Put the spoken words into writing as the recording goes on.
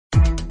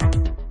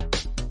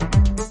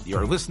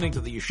You're listening to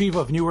the Yeshiva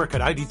of Newark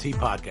at IDT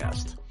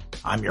podcast.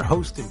 I'm your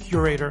host and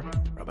curator,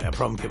 Rabbi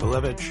Abram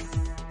Kibalevich,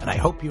 and I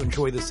hope you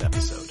enjoy this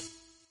episode.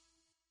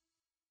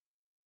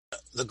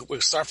 We'll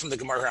start from the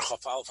Gemara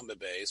Chafal from the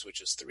base,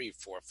 which is 3,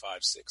 4,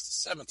 5,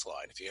 6, the 7th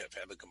line, if you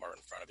have a Gemara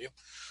in front of you.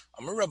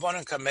 Amar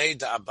Rabbanan Kamei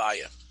da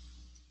Abaya,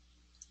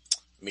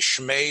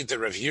 Mishmei de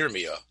Rav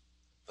Yirmiyah,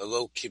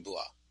 Velo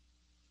Kibla.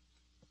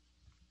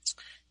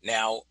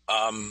 Now,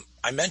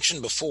 I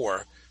mentioned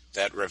before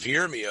that Rav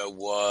Yirmiyah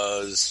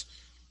was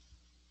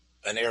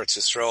an Eretz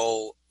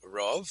Yisrael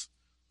Rav,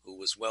 who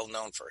was well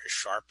known for his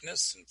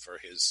sharpness and for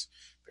his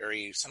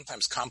very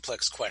sometimes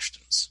complex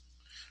questions.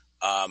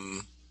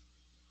 And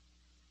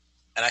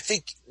I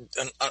think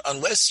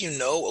unless you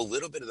know a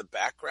little bit of the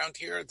background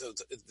here,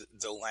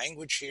 the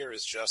language here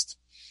is just,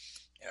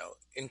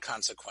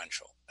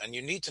 inconsequential. And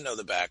you need to know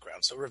the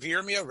background. So Rav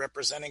Yirmiyah,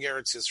 representing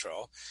Eretz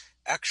Yisrael,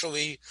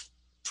 actually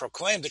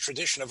proclaimed the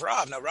tradition of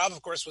Rav. Now, Rav,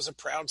 of course, was a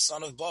proud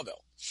son of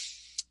Bavel.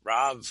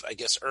 Rav, I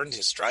guess, earned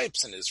his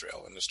stripes in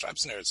Israel, and the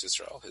stripes in Eretz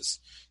Yisrael.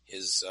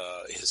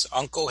 His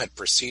uncle had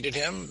preceded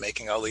him,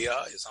 making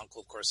Aliyah. His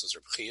uncle, of course, was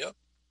Reb Chia.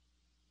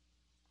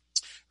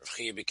 Reb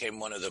Chia became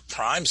one of the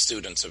prime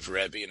students of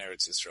Rebbe in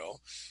Eretz Yisrael.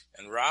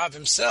 And Rav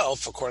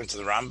himself, according to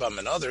the Rambam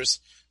and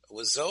others,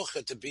 was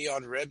zocheh to be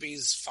on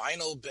Rebbe's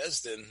final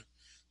Bezdin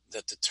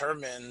that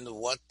determined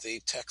what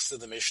the text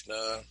of the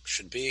Mishnah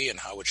should be and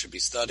how it should be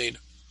studied.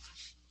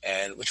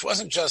 And which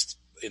wasn't just,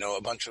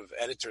 a bunch of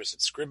editors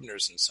at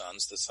Scribner's and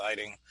Sons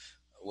deciding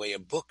the way a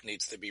book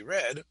needs to be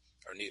read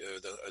or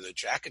the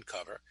jacket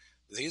cover.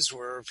 These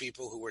were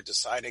people who were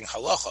deciding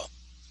halacha.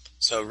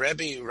 So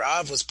Rebbe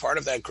Rav was part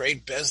of that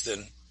great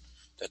Bezdin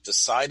that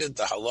decided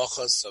the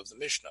halachas of the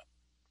Mishnah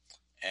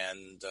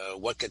and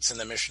what gets in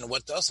the Mishnah,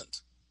 what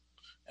doesn't,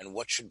 and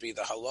what should be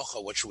the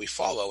halacha, what should we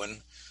follow.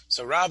 And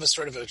so Rav is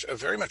sort of a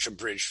very much a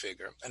bridge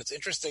figure. And it's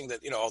interesting that,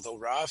 although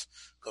Rav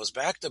goes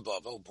back to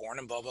Bavel, born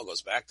in Bavel,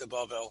 goes back to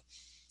Bavel,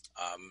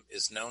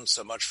 is known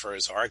so much for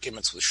his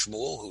arguments with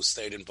Shmuel, who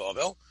stayed in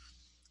Bavel.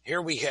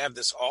 Here we have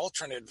this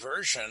alternate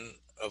version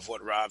of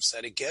what Rav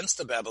said against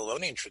the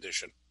Babylonian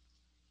tradition.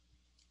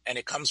 And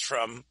it comes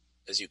from,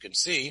 as you can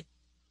see,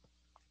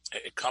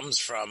 it comes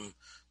from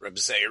Reb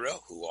Zera,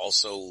 who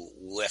also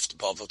left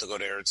Bavel to go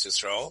to Eretz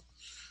Yisrael.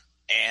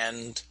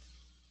 And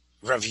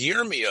Rav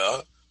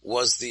Yirmiyah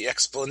was the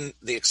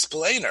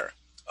explainer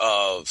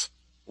of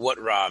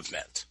what Rav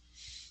meant.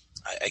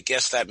 I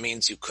guess that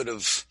means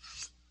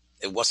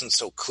it wasn't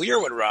so clear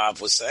what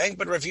Rav was saying,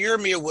 but Rav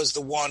Yirmiyah was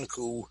the one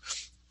who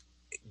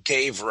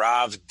gave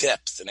Rav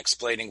depth in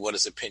explaining what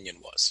his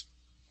opinion was.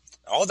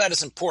 All that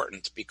is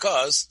important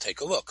because, take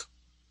a look.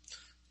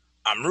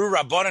 Amru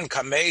Rabbanan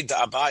Kamei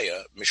da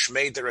Abaya,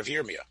 Mishmei de Rav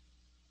Yirmiyah.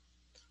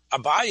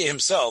 Abaya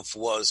himself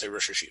was a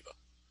Rosh Hashiva.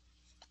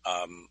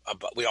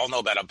 We all know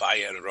about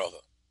Abaya and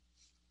Rava.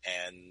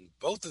 And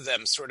both of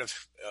them sort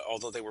of,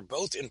 although they were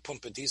both in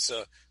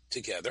Pumbedisa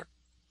together,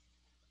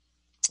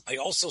 they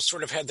also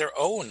sort of had their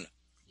own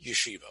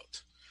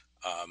yeshivot.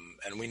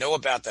 And we know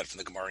about that from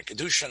the Gemara in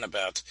Kedushin,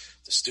 about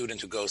the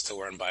student who goes to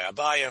learn by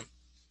Abaya.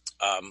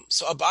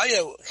 So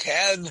Abaya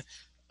had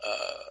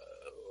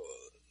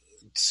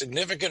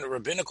significant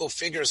rabbinical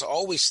figures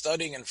always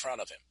studying in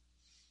front of him.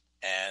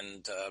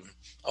 And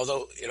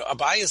although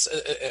Abaya is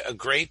a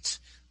great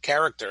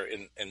character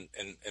in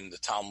the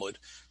Talmud,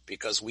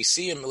 because we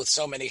see him with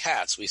so many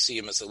hats. We see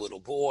him as a little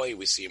boy.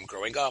 We see him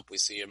growing up. We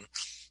see him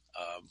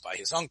by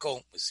his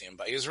uncle. We see him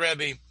by his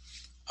Rebbe.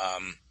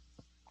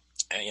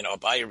 And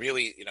Abaya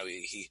really,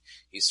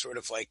 he's sort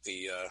of like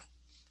the,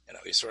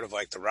 he's sort of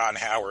like the Ron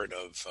Howard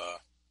of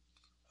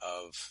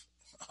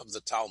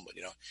the Talmud.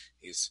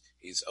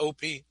 He's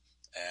Opie,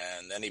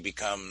 and then he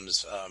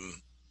becomes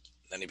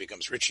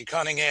Richie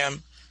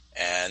Cunningham,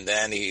 and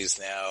then he's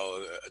now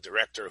a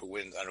director who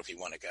wins. I don't know if he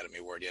won Academy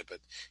Award yet, but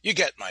you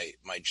get my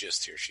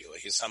gist here, Sheila.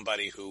 He's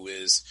somebody who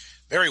is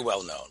very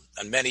well known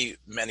on many,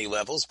 many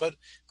levels, but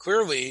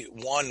clearly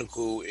one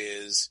who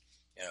is,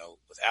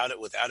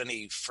 without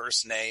any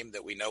first name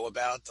that we know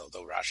about,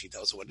 although Rashi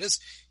tells us what it is,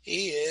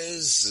 he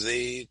is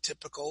the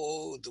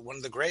typical, one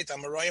of the great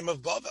Amoraim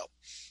of Bavel.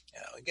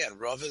 Again,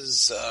 Rav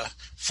is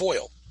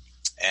foil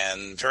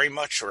and very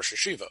much Rosh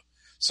Hashiva.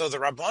 So the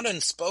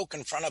Rabbanan spoke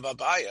in front of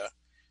Abaya,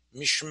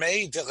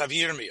 Mishmei de Rav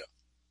Yirmiyah.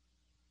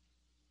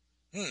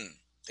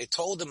 They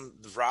told him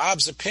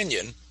Rav's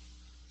opinion,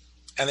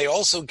 and they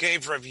also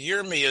gave Rav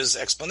Yirmiyah's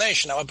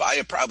explanation. Now,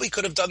 Abaya probably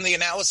could have done the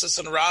analysis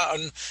on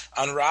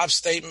Rav's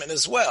statement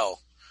as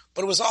well,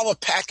 but it was all a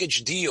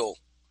package deal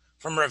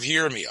from Rav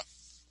Yirmiyah.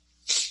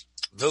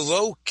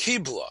 Velo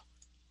Kibla.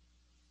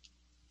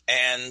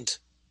 And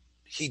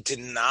he did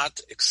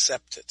not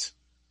accept it.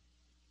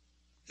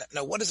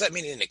 Now, what does that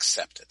mean, he didn't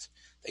accept it?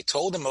 They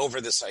told him over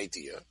this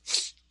idea,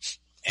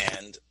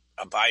 and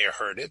Abaya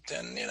heard it,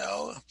 and,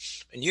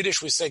 in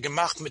Yiddish we say,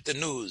 gemach mit the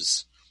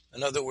nose.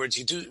 In other words,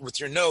 you do with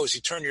your nose,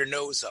 you turn your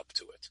nose up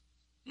to it.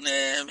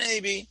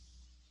 Maybe.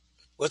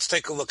 Let's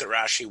take a look at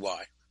Rashi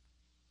why.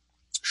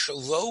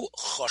 Shelo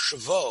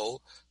chashvo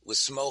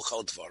l'smoch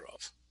al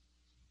dvarav.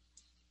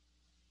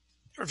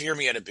 Rav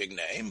Yirmi had a big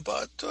name,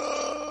 but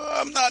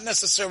I'm not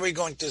necessarily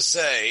going to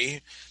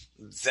say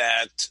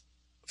that.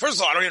 First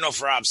of all, I don't even know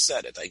if Rav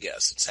said it, I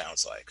guess, it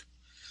sounds like.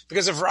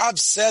 Because if Rav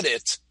said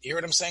it, you hear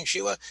what I'm saying,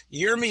 Sheila?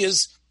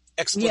 Yirmiya's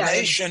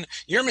explanation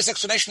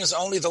is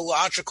only the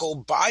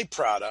logical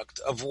byproduct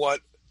of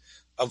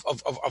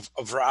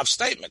Rav's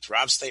statement.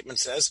 Rav's statement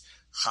says,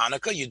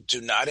 Hanukkah, you do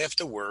not have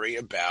to worry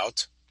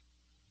about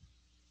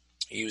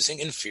using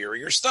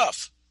inferior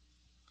stuff.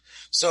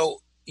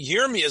 So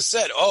Yirmiyah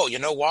said, oh, you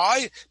know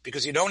why?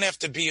 Because you don't have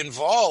to be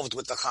involved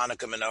with the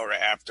Hanukkah menorah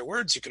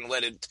afterwards. You can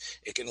let it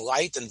can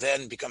light and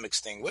then become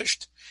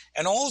extinguished.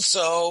 And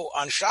also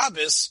on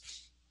Shabbos,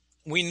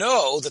 we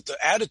know that the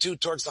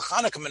attitude towards the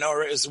Hanukkah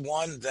menorah is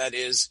one that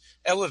is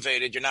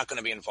elevated. You're not going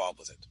to be involved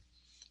with it.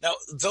 Now,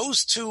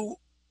 those two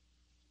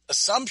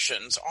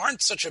assumptions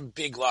aren't such a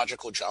big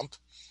logical jump.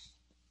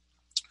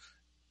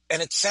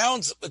 And it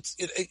sounds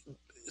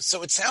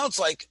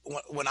like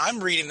when I'm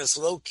reading this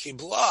Lo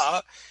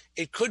Kibla,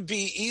 it could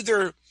be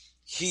either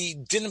he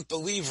didn't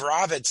believe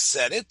Rav had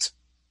said it,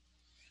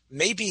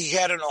 maybe he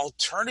had an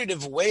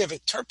alternative way of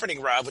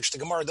interpreting Rav, which the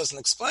Gemara doesn't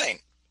explain.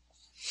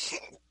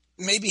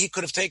 Maybe he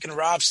could have taken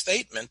Rav's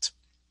statement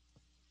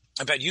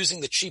about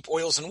using the cheap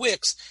oils and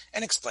wicks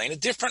and explain it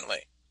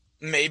differently.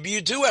 Maybe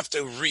you do have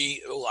to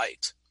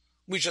relight.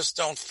 We just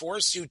don't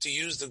force you to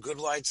use the good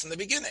lights in the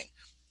beginning.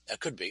 That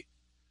could be.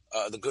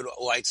 The good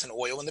lights and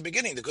oil in the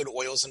beginning, the good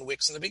oils and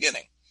wicks in the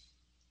beginning.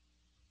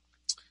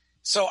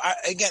 So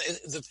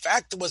the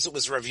fact was it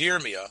was Rav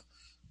Yirmiyah,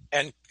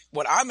 and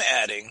what I'm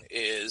adding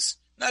is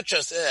not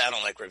just, I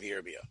don't like Rav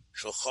Yirmiyah.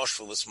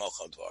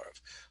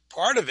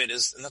 Part of it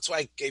is, and that's why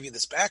I gave you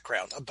this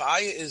background,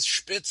 Abaye is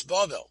Spitz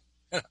Bavel.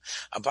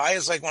 Abaye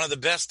is like one of the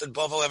best that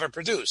Bavel ever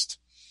produced.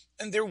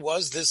 And there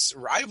was this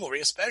rivalry,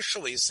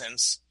 especially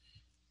since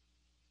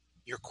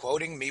you're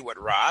quoting me what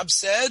Rav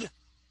said,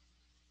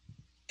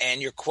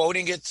 and you're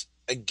quoting it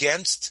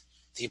against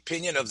the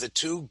opinion of the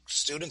two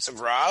students of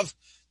Rav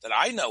that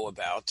I know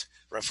about,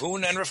 Rav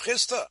Huna and Rav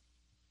Chisda.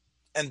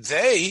 And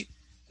they,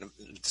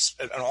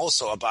 and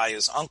also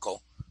Abaye's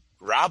uncle,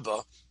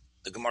 Rabbah,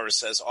 the Gemara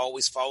says,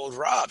 always followed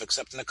Rav,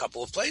 except in a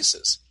couple of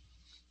places.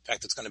 In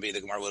fact, it's going to be the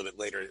Gemara a little bit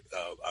later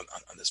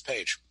on this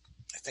page,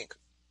 I think,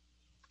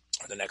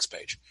 or the next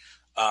page.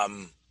 I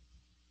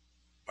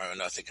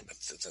think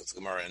it's the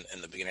Gemara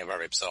in the beginning of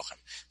Arei Pesachim,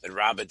 that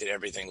Rabbah did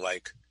everything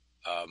like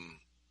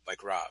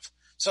Rav.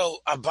 So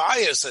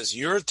Abaye says,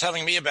 you're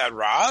telling me about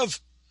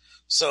Rav?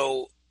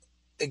 So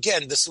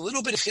again, this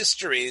little bit of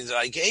history that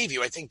I gave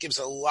you, I think gives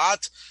a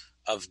lot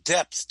of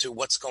depth to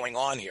what's going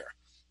on here.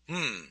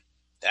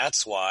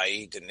 That's why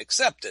he didn't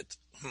accept it.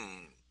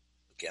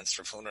 Against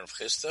Rav Huna and Rav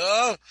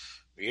Chisda,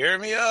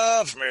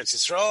 Yirmiyah from Eretz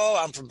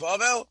Yisrael, I'm from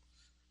Bavel.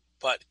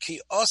 But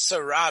Ki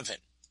Osa Ravin.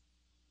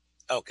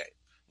 Okay,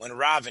 when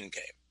Ravin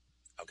came.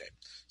 Okay,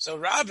 so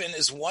Ravin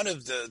is one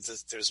of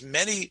there's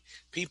many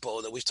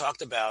people that we've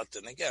talked about,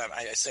 and again,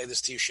 I say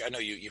this to you, I know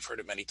you've heard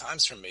it many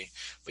times from me,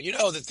 but you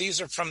know that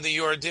these are from the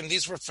Yordim,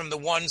 these were from the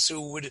ones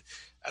who would,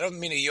 I don't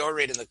mean a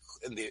Yored in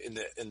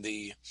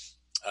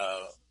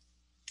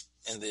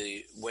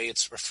the way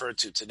it's referred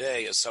to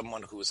today as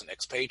someone who is an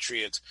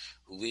expatriate,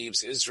 who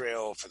leaves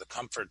Israel for the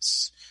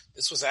comforts.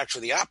 This was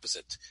actually the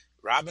opposite.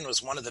 Rabin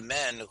was one of the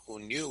men who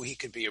knew he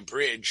could be a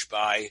bridge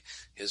by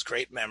his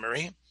great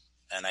memory,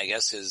 and I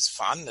guess his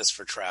fondness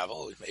for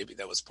travel, maybe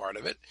that was part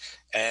of it,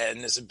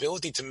 and his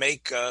ability to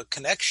make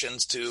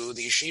connections to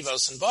the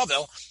yeshivos in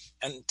Bavel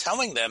and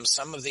telling them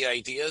some of the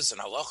ideas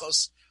and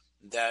halachos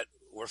that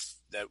were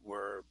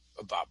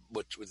about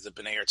which the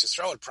Bnei Eretz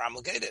Yisrael had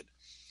promulgated.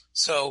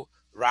 So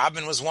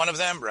Rabin was one of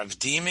them, Rav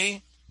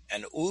Dimi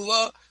and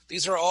Ula.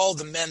 These are all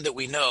the men that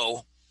we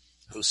know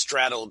who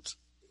straddled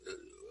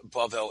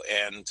Bavel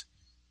and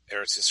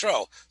Eretz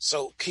Yisrael.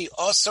 So Ki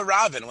Osa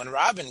Rabin, when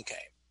Rabin came,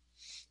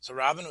 so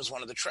Rabin was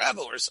one of the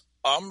travelers.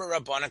 Amr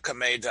Rabbanan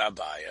Kamei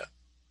Abaye.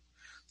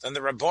 Then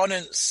the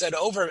Rabbanan said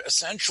over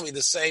essentially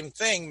the same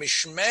thing.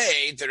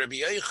 Mishmei de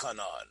Rabbi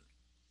Yochanan.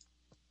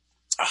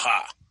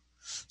 Aha.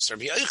 So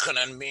Rabbi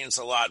Yochanan means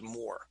a lot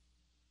more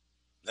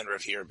than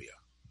Rav Yirmiyah.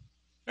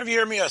 Rav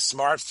Yirmiyah, a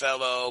smart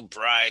fellow,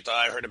 bright. Oh,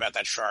 I heard about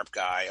that sharp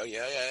guy. Oh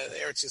yeah,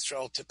 Eretz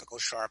Yisrael, typical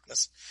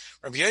sharpness.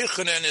 Rabbi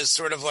Yochanan is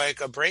sort of like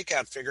a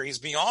breakout figure. He's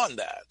beyond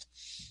that.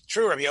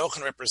 True, Rabbi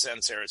Yochanan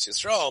represents Eretz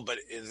Yisrael, but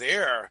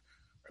there,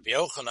 Rabbi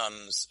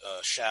Yochanan's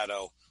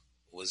shadow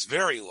was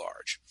very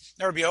large.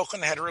 Now, Rabbi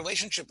Yochanan had a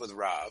relationship with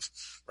Rav.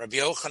 Rabbi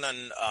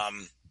Yochanan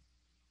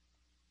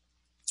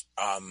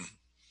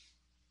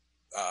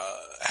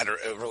had a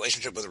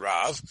relationship with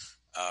Rav.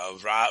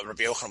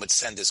 Rabbi Yochanan would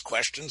send his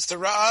questions to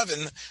Rav,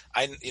 and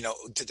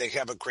did they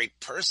have a great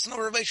personal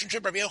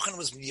relationship? Rabbi Yochanan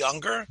was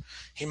younger.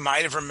 He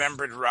might have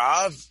remembered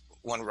Rav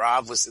when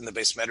Rav was in the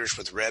Beis Medrash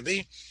with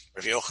Rebbe.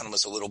 Rabbi Yochanan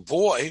was a little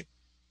boy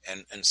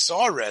and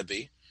saw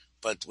Rebbe,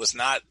 but was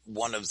not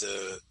one of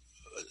the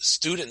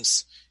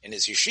students in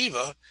his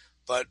yeshiva.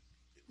 But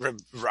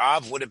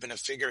Rav would have been a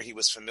figure he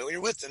was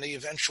familiar with, and he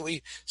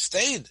eventually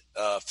stayed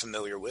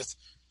familiar with,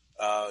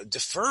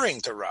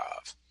 deferring to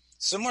Rav.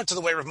 Similar to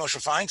the way Rav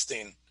Moshe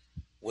Feinstein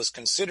was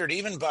considered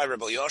even by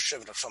Rabbi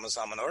Yosef and Shlomo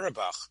Zalman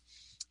Auerbach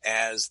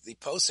as the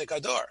Posek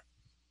Ador.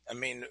 I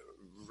mean,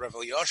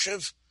 Rabbi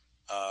Yosef,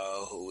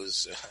 who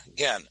was,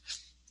 again,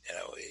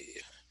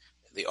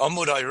 the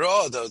Amud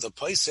Ayro, the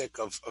Posek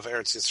of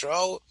Eretz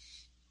Yisrael,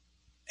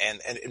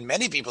 and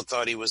many people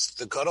thought he was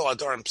the Gadol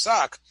Ador and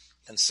Psak,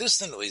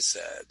 consistently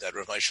said that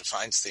Rav Moshe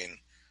Feinstein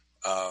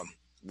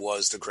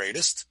was the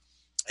greatest,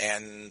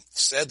 and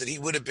said that he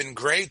would have been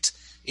great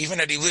even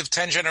had he lived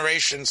 10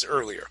 generations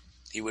earlier.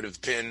 He would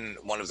have been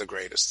one of the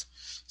greatest.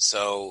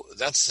 So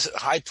that's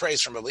high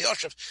praise from Rabbi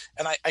Yosef.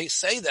 And I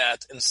say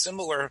that in a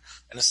similar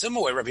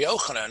way, Rabbi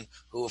Yochanan,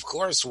 who of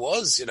course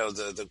was,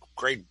 the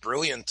great,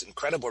 brilliant,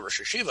 incredible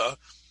Rosh Hashiva,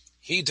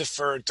 he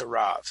deferred to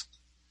Rav.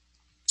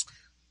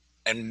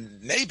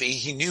 And maybe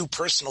he knew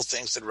personal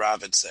things that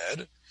Rav had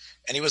said,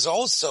 and he was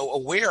also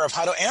aware of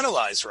how to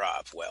analyze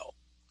Rav well.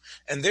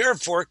 And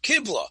therefore,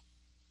 Kibla.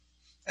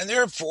 And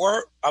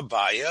therefore,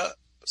 Abaya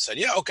said,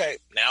 yeah, okay,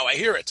 now I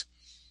hear it.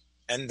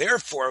 And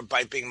therefore,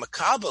 by being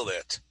makabel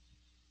it,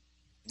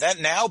 that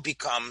now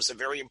becomes a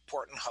very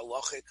important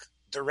halachic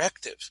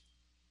directive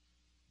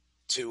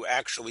to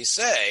actually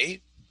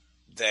say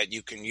that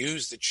you can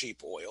use the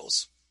cheap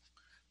oils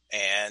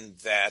and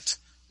that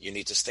you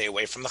need to stay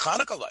away from the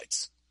Hanukkah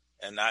lights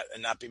and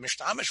not be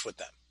mishtamish with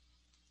them.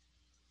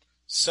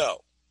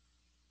 So,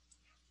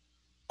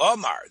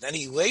 Omar, then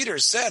he later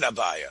said,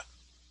 Abaya,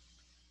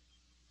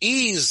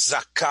 I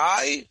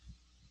zakai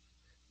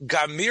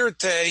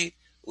gamirte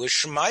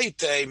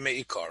lishmaite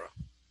meikara.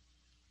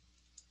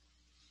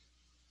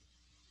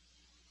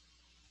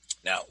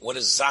 Now, what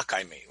does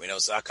zakai mean? We know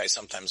zakai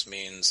sometimes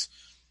means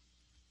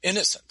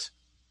innocent,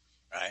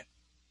 right?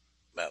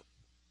 Well,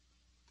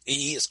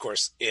 I, of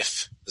course,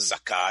 if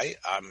zakai,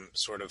 I'm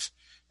sort of,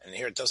 and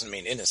here it doesn't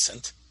mean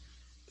innocent.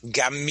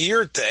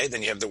 Gamirte,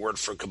 then you have the word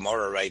for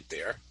Gemara right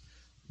there.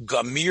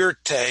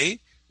 Gamirte,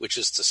 which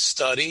is to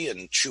study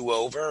and chew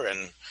over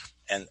and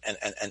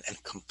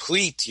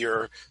complete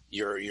your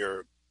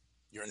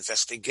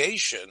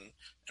investigation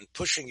and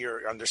pushing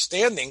your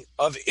understanding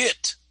of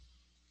it.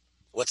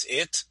 What's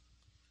it?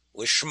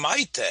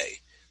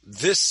 Lishmaite,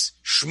 this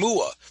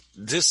shmua,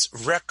 this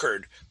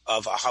record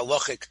of a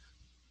halachic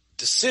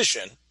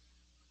decision,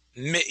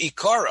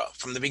 me'ikara,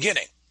 from the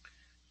beginning.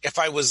 If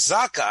I was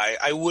Zakai,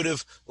 I would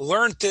have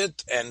learned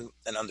it and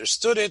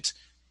understood it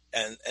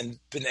and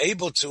been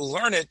able to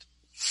learn it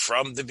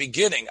from the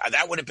beginning.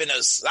 That would have been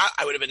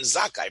I would have been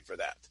Zakai for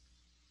that.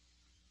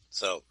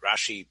 So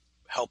Rashi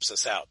helps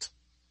us out.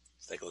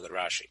 Let's take a look at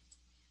Rashi.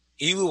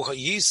 Ilu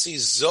hayisi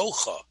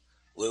zocha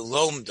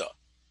lilomda.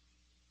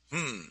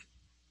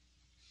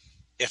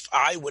 If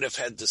I would have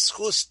had the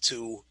schus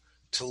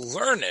to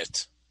learn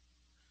it,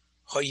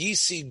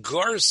 hayisi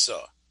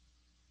garsa,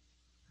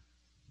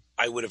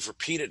 I would have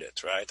repeated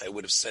it, right? I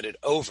would have said it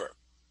over.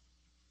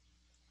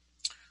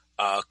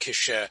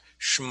 Kishe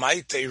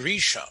shmaite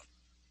rishon,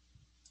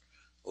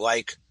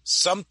 like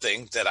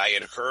something that I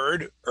had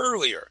heard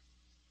earlier.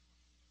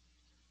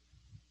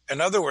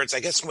 In other words, I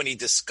guess when he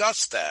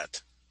discussed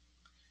that,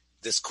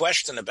 this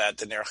question about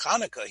the Ner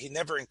Hanukkah, he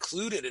never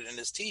included it in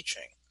his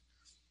teaching.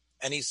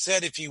 And he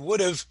said if he would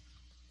have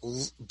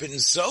been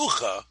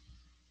zocha,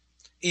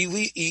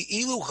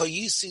 ilu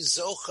hayisi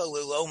zocha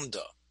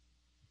lilomda,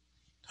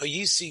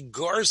 hayisi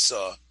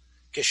garsa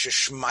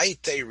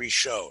kesheshmaite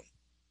rishon.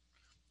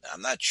 Now,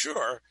 I'm not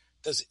sure.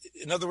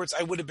 In other words,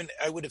 I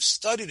would have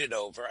studied it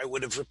over. I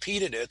would have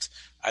repeated it.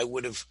 I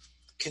would have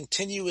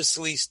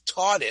continuously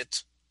taught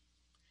it.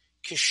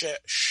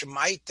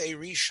 Kesheshmaite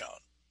rishon.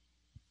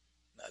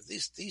 Now,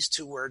 these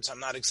two words, I'm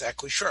not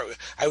exactly sure.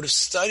 I would have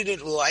studied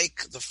it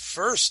like the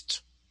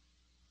first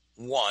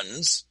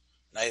ones,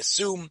 and I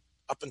assume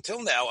up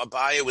until now,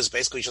 Abaya was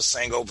basically just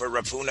saying over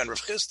Rav Huna and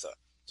Rav Chisda,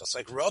 just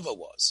like Rava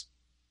was.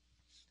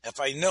 If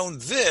I'd known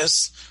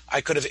this, I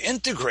could have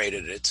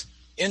integrated it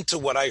into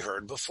what I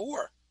heard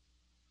before.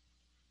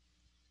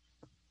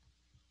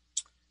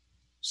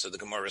 So the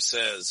Gemara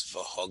says,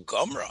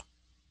 V'hagomra.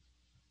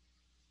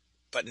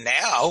 But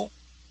now,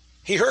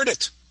 he heard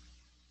it.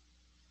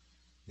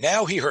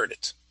 Now he heard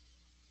it.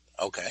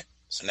 Okay,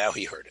 so now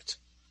he heard it.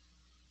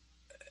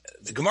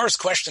 The Gemara's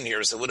question here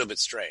is a little bit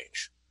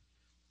strange,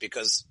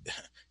 because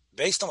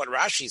based on what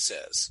Rashi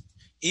says,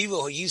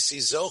 Ivo hayisi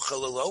zocha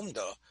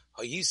lelomda,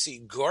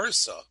 hayisi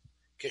garsa,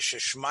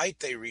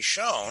 kesheshmaite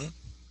rishon,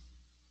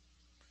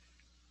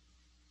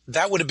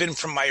 that would have been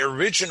from my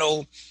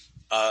original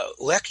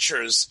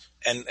lectures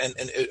and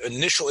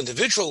initial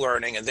individual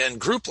learning, and then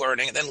group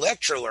learning, and then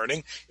lecture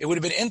learning. It would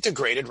have been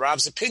integrated.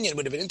 Rav's opinion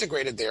would have been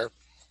integrated there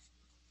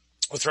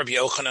with Rabbi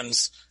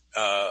Yochanan's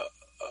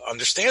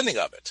understanding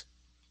of it.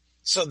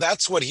 So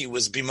that's what he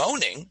was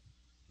bemoaning,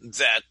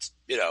 that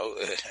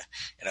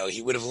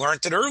he would have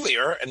learned it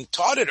earlier and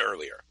taught it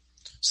earlier.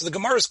 So the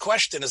Gemara's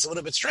question is a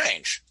little bit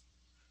strange.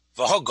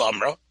 V'ho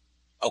gomra.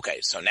 Okay,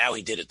 so now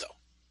he did it though.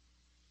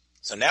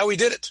 So now he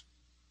did it.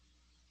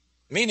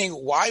 Meaning,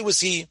 why was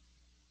he?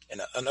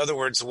 In other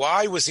words,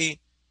 why was he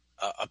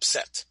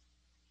upset?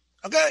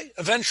 Okay,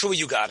 eventually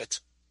you got it.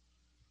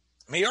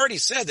 I mean, he already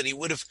said that he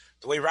would have.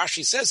 The way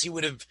Rashi says, he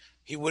would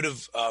he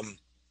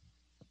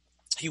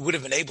would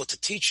have been able to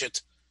teach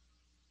it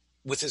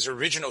with his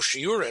original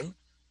shiurim.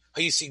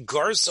 How you see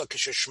garza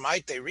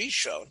k'sheshmaite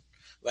rishon,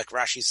 like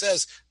Rashi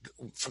says,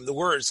 from the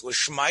words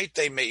l'shmaite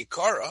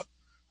meikara,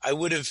 I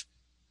would have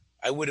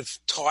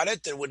taught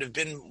it. It would have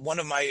been one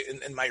of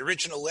in my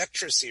original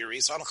lecture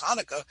series on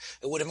Hanukkah.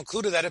 It would have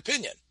included that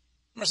opinion.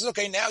 I said,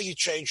 okay, now you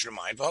changed your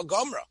mind,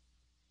 v'hagomra,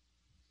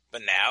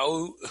 but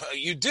now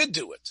you did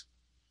do it.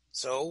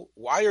 So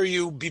why are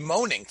you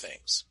bemoaning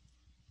things?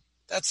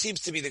 That seems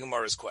to be the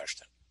Gemara's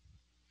question.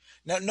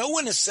 Now, no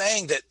one is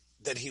saying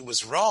that he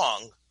was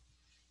wrong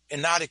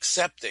in not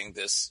accepting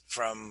this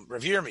from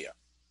Rav Yirmiyah.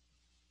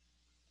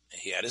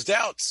 He had his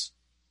doubts.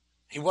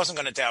 He wasn't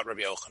going to doubt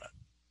Rabbi Yochanan.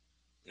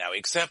 Now he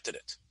accepted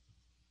it.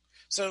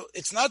 So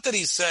it's not that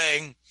he's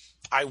saying,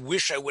 I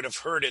wish I would have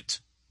heard it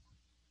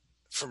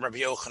from Rabbi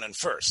Yochanan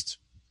first.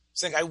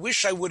 He's saying, I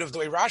wish I would have, the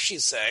way Rashi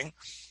is saying,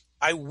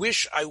 I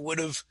wish I would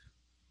have,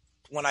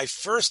 when I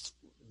first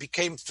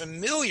became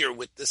familiar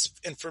with this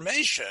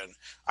information,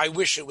 I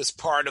wish it was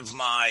part of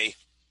my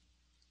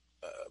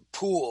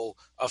pool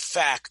of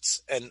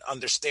facts and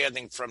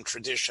understanding from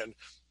tradition.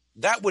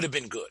 That would have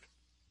been good.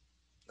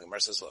 The Gemara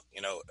says, look,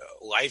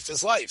 life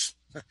is life.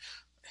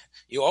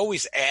 You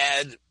always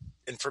add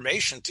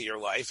information to your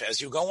life as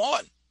you go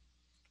on.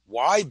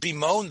 Why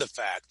bemoan the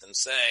fact and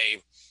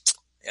say,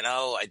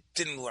 I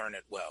didn't learn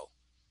it well?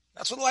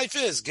 That's what life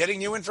is, getting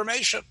new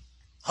information.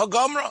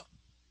 Hagamra.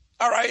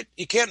 All right,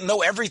 you can't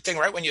know everything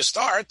right when you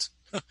start.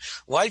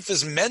 Life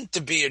is meant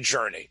to be a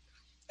journey.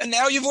 And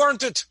now you've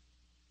learned it.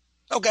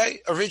 Okay,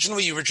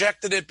 originally you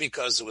rejected it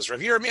because it was Rav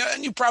Yirmiyah,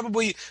 and you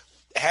probably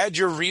had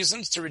your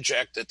reasons to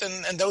reject it,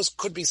 and those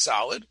could be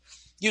solid.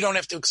 You don't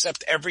have to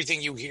accept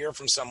everything you hear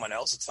from someone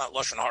else. It's not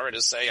Lashon Hara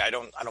to say I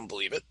don't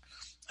believe it.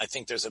 I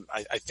think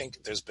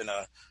there's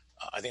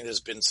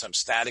been some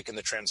static in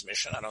the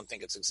transmission. I don't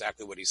think it's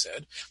exactly what he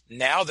said.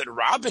 Now that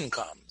Rabin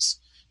comes,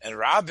 and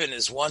Rabin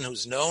is one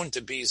who's known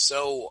to be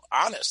so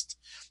honest,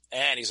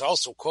 and he's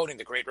also quoting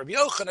the great Rabbi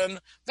Yochanan,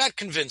 that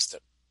convinced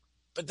him.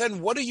 But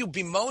then what are you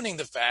bemoaning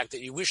the fact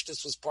that you wish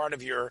this was part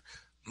of your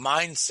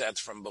mindset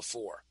from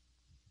before?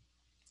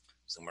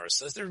 So Gemara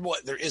says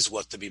there is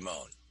what to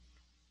bemoan.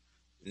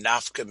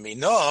 Nafka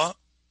mina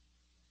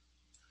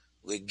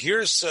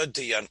legirsa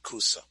de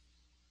yankusa,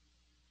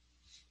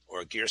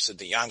 or girsa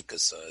de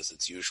yankasa, as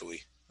it's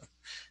usually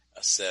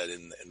said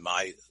in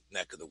my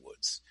neck of the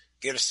woods.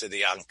 Girsa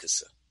de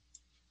yankasa.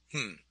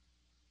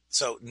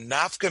 So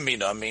nafka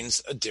mina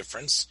means a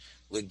difference.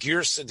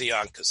 Legirsa de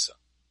yankasa.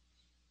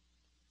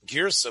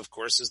 Girsa, of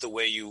course, is the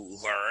way you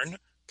learn,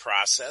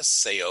 process,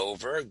 say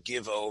over,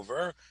 give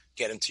over,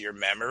 get into your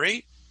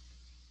memory.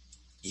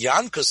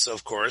 Yankasa,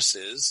 of course,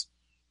 is,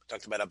 we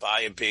talked about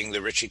Abaya being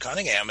the Richie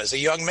Cunningham as a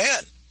young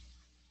man.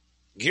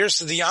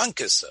 Girsa de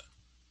Yankasa.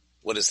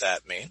 What does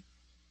that mean?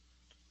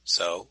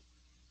 So,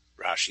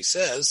 Rashi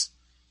says,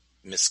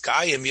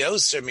 Miskayim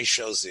Yoser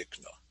Misho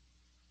Zikno.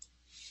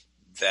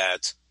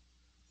 That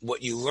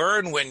what you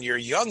learn when you're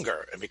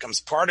younger and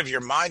becomes part of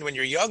your mind when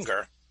you're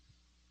younger,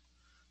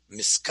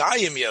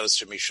 Miskayim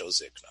Yoser Misho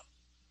Zikno.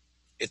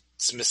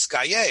 It's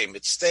Miskayim.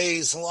 It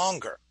stays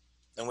longer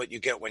than what you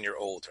get when you're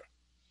older.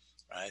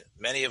 Right?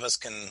 Many of us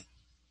can,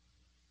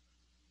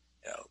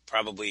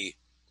 probably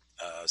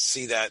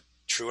see that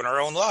true in our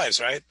own lives,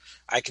 right?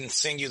 I can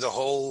sing you the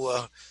whole,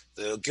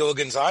 the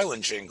Gilligan's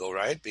Island jingle,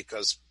 right?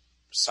 Because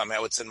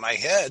somehow it's in my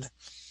head,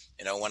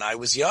 when I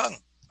was young.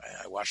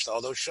 Right? I watched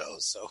all those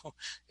shows, so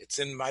it's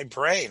in my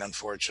brain,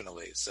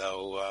 unfortunately.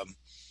 So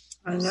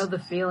I know the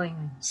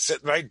feeling.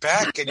 Sit right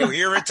back and you'll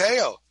hear a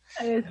tale,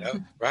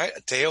 right?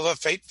 A tale of a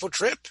fateful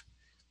trip,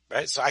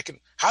 right? So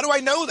how do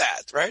I know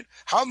that, right?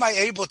 How am I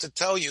able to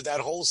tell you that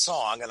whole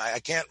song? And I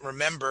can't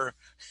remember,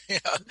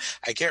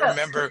 I can't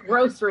remember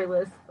grocery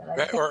list,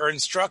 right? or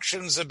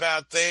instructions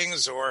about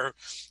things, or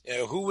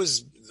who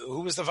was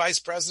the vice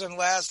president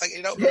last?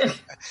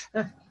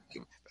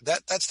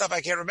 That stuff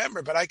I can't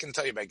remember, but I can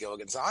tell you about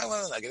Gilligan's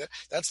Island.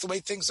 That's the way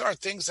things are.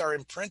 Things are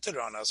imprinted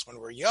on us when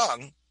we're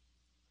young.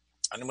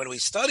 And when we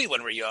study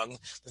when we're young,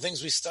 the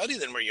things we studied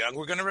when we're young,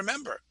 we're going to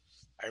remember.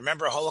 I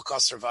remember a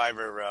Holocaust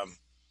survivor.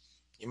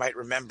 You might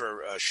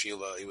remember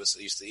Sheila. He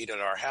used to eat at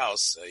our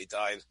house. He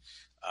died.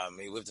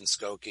 He lived in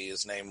Skokie.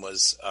 His name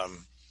was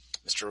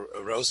Mr.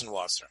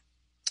 Rosenwasser,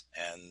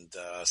 and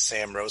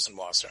Sam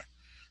Rosenwasser.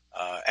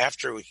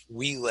 After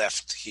we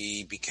left,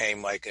 he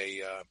became like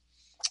a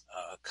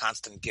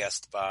constant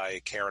guest by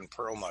Karen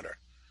Perlmutter.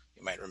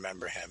 You might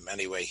remember him.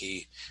 Anyway,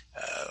 he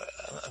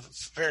a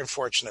very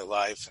unfortunate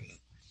life, and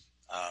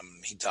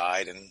he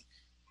died, and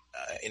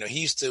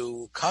he used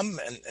to come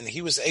and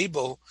he was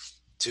able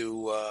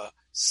to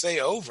say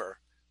over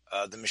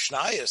the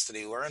Mishnayos that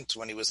he learned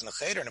when he was in a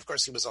cheder. And of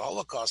course, he was a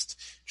Holocaust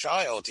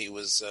child. He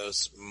was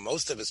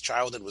most of his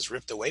childhood was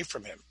ripped away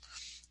from him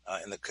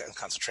in the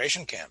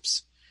concentration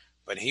camps.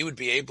 But he would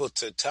be able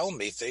to tell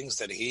me things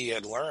that he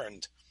had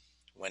learned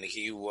when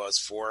he was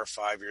 4 or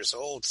 5 years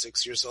old,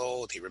 6 years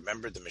old. He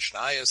remembered the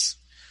Mishnayos.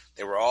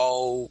 They were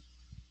all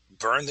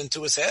burned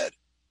into his head.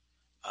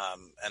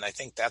 And I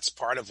think that's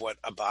part of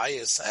what Abaye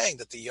is saying,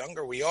 that the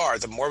younger we are,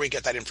 the more we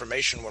get that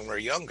information when we're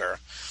younger,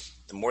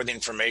 the more the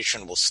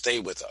information will stay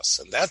with us.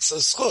 And that's a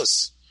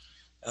schus.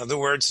 In other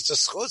words, it's a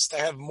schus to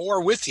have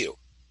more with you.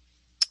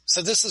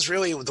 So this is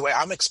really the way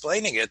I'm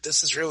explaining it.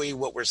 This is really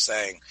what we're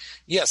saying.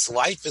 Yes,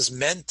 life is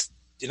meant,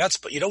 you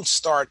don't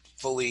start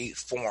fully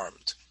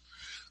formed.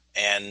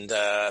 And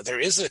there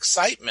is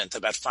excitement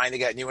about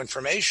finding out new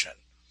information.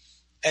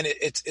 And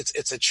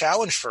it's a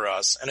challenge for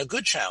us, and a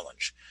good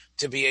challenge,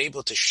 to be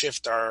able to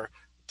shift our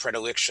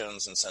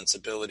predilections and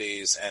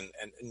sensibilities and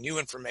new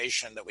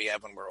information that we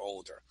have when we're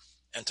older.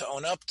 And to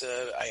own up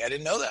to, I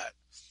didn't know that.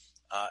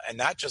 And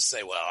not just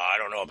say, well, I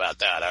don't know about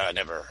that. I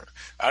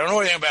don't know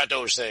anything about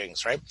those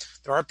things, right?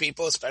 There are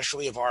people,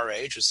 especially of our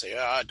age, who say,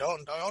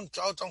 don't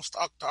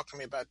talk to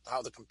me about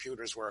how the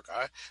computers work.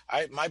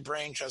 My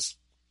brain just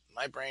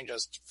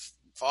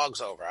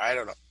fogs over. I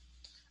don't know.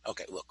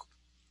 Okay, look,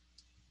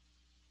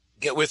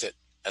 get with it.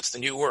 That's the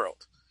new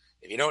world.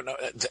 If you don't know,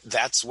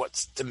 that's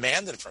what's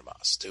demanded from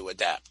us, to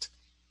adapt.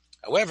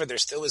 However, there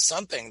still is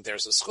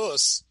there's a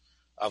schus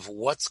of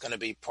what's going to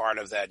be part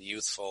of that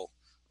youthful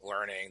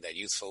learning, that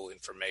youthful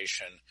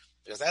information,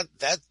 because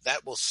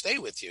that will stay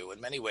with you.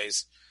 In many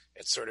ways,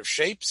 it sort of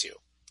shapes you.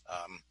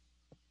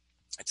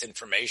 It's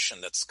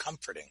information that's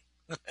comforting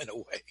in a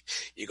way.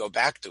 You go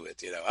back to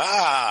it,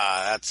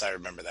 I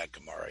remember that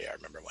Gemara. Yeah, I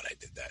remember when I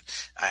did that.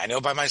 I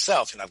know by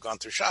myself, I've gone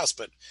through Shas,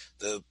 but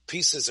the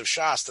pieces of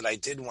Shas that I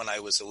did when I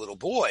was a little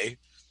boy,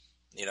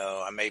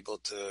 I'm able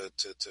to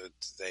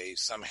they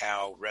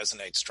somehow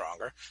resonate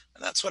stronger.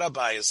 And that's what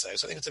Abaye says.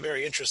 So I think it's a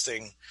very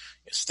interesting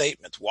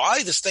statement.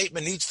 Why the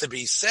statement needs to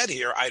be said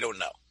here, I don't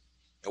know.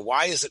 And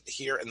why is it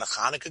here in the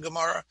Hanukkah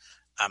Gemara?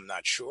 I'm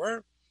not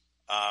sure.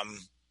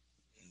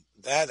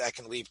 That I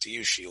can leave to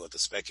you, Sheila, to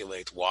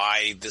speculate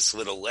why this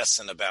little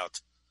lesson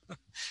about...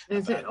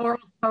 Is it oral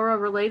Torah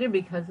related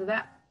because of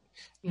that?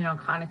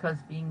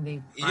 Hanukkah's being the...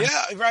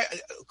 Yeah, right.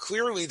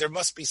 Clearly, there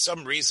must be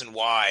some reason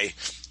why,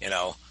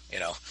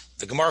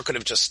 the Gemara could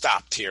have just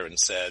stopped here and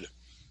said,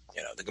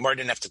 the Gemara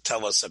didn't have to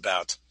tell us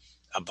about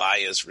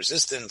Abaye's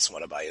resistance,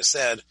 what Abaye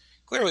said.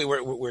 Clearly,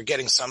 we're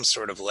getting some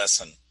sort of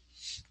lesson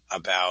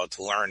about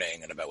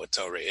learning and about what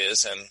Torah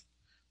is. And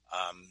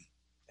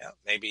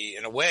maybe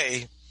in a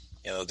way,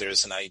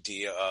 there's an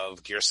idea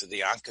of Girsa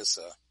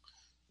D'Yankasa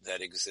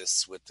that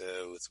exists with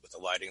the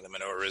lighting the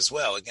menorah as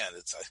well. Again,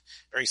 it's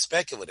very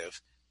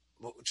speculative.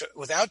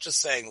 Without just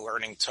saying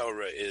learning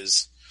Torah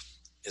is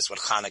what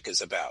Hanukkah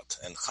is about,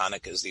 and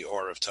Hanukkah is the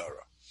Or of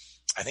Torah.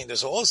 I think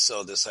there's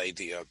also this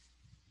idea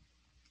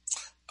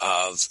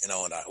of,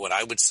 what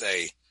I would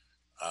say,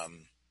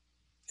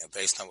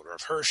 based on what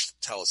Rav Hirsch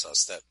tells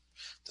us, that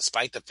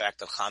despite the fact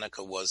that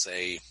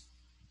Hanukkah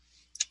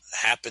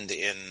happened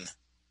in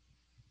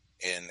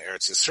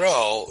Eretz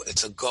Yisrael,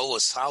 it's a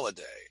Golus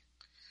holiday.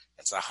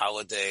 It's a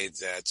holiday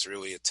that's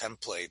really a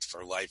template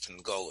for life in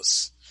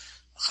Golus,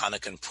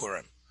 Hanukkah and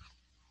Purim.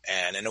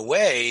 And in a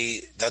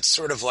way, that's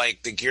sort of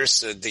like the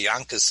Girsa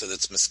D'Yankasa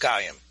that's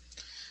Miskayim.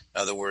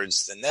 In other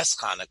words, the Nes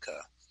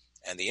Hanukkah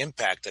and the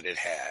impact that it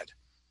had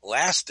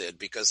lasted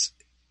because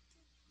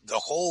the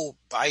whole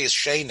Bayis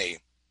Sheni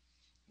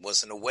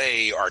was, in a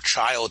way, our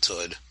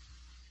childhood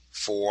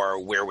for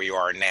where we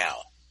are now.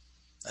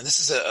 And this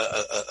is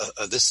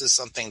this is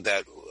something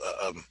that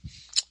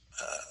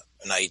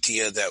an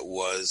idea that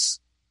was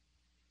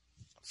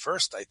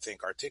first, I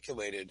think,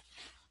 articulated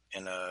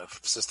in a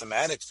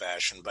systematic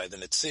fashion by the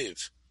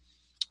Netziv,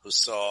 who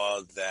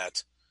saw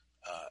that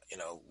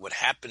what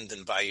happened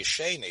in Bayis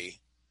Sheni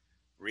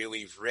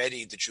really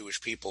readied the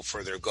Jewish people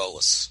for their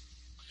Golus.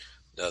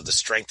 The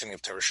strengthening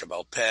of Torah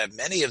Shebaal Peh,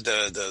 many of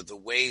the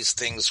ways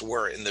things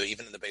were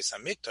even in the Beis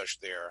HaMikdash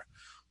there,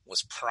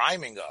 was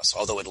priming us,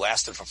 although it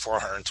lasted for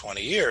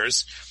 420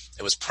 years,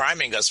 it was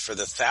priming us for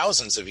the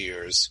thousands of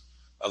years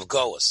of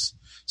Golus.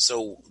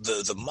 So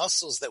the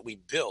muscles that we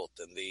built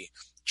and the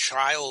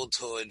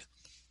childhood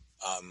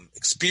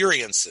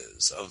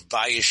experiences of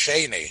Bayis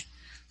Sheni,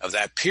 of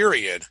that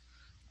period,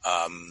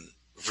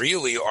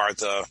 really are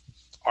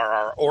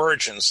our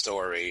origin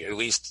story, at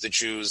least the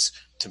Jews,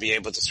 to be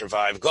able to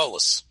survive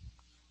Golus.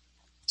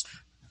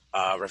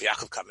 Rav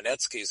Yaakov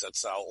Kamenetsky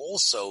Zatzal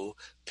also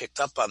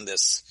picked up on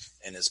this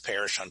in his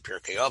parish on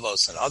Pirkei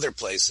Avos and other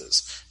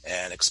places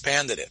and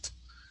expanded it.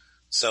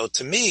 So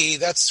to me,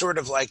 that's sort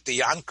of like the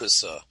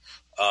Yankusa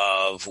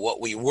of what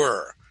we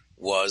were,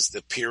 was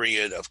the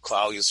period of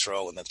Klal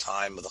Yisrael in the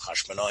time of the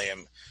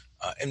Hashmonaim.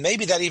 And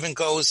maybe that even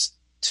goes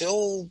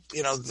till,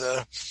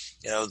 the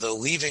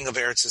leaving of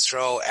Eretz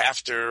Yisrael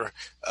after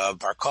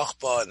Bar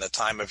Kokhba and the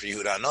time of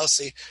Yehuda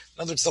Anasi.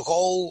 In other words, the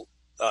whole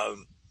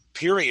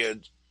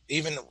period,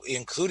 even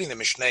including the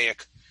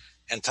Mishnaic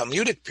and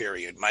Talmudic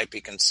period, might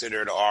be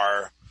considered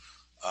our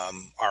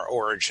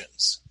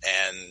origins,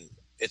 and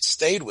it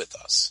stayed with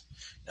us.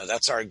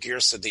 That's our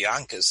Girsa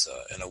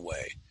D'Yankasa in a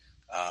way.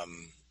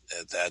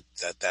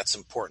 That's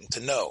important to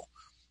know.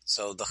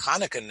 So the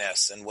Hanukkah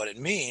Ness and what it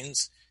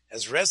means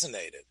has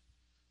resonated.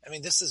 I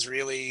mean, this is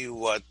really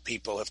what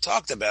people have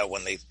talked about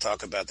when they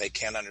talk about they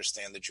can't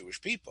understand the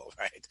Jewish people,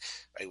 right?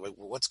 Right?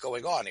 What's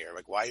going on here?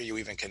 Like, why are you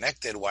even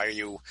connected? Why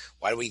do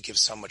we give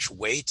so much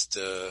weight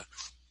to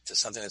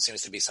something that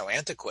seems to be so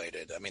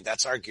antiquated? I mean,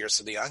 that's our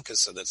Girsa D'Yanka,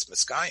 so that's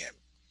Miskayim.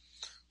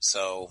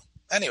 So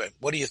anyway,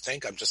 what do you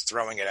think? I'm just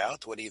throwing it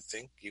out. What do you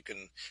think? You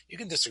can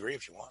disagree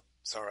if you want.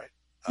 It's all right.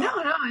 No,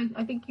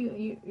 I think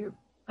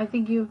I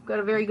think you've got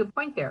a very good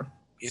point there.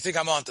 You think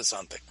I'm onto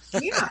something?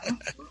 Yeah,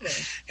 absolutely.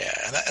 Yeah,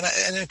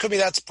 and it could be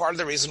that's part of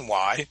the reason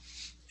why.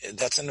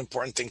 That's an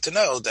important thing to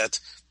know, that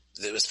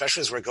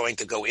especially as we're going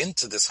to go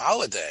into this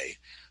holiday,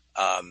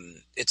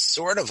 it's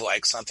sort of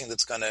like something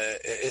that's going to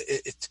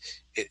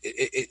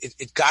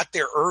it got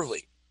there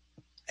early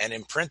and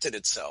imprinted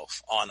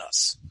itself on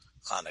us,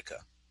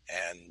 Hanukkah,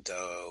 and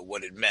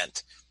what it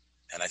meant.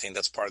 And I think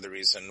that's part of the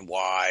reason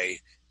why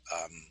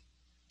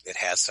it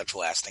has such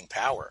lasting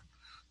power.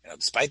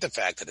 Despite the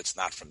fact that it's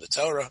not from the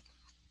Torah.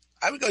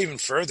 I would go even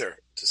further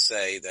to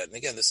say that, and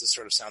again, this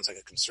sort of sounds like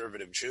a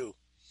conservative Jew.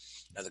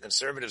 Now, the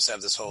conservatives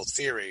have this whole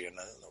theory, and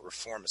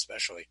Reform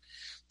especially,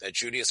 that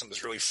Judaism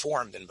was really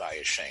formed in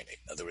Bayis Sheni.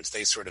 In other words,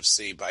 they sort of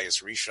see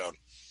Bayis Rishon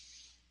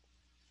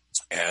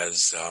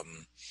as a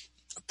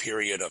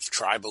period of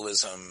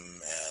tribalism,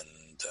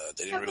 and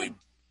they didn't really.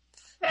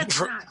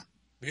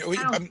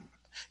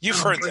 You've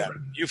heard that.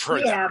 You've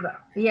heard that.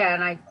 Yeah,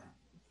 and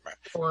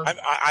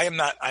I am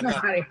not.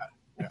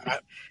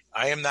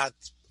 I am not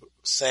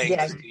saying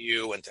this to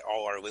you and to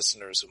all our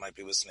listeners who might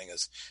be listening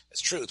as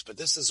truth, but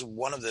this is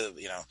one of the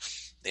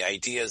the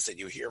ideas that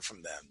you hear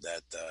from them,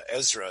 that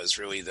Ezra is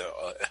really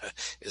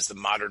is the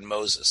modern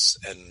Moses,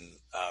 and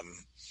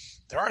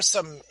there are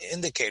some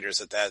indicators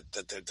that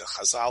the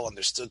Chazal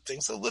understood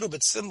things a little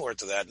bit similar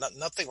to that.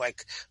 Nothing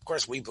like, of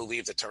course, we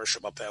believe that Torah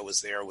Sheba'al Peh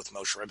was there with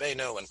Moshe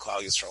Rabbeinu, and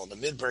Klal Yisrael in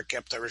the Midbar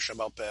kept Torah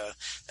Sheba'al Peh,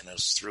 and it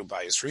was through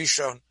Bayis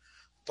Rishon,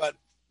 but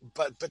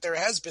there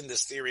has been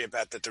this theory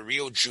about that the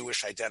real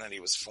Jewish identity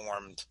was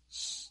formed,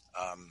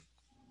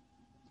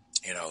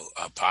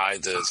 by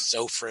the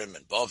Sofrim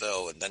and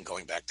Bavel, and then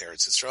going back to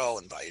Eretz Yisrael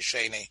and Bayis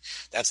Sheni.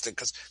 That's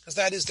because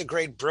that is the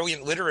great,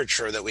 brilliant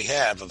literature that we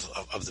have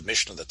of the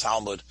Mishnah, the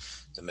Talmud,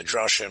 the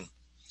Midrashim.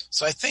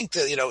 So I think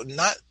that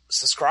not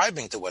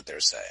subscribing to what they're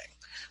saying,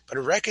 but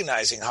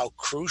recognizing how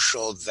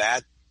crucial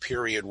that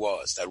period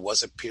was. That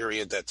was a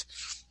period that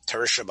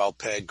Torah Sheba'al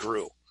Peh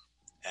grew,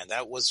 and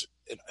that was.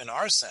 In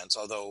our sense,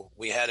 although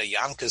we had a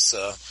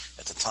Yankasa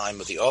at the time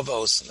of the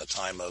Ovos and the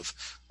time of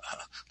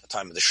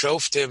the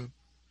Shoftim,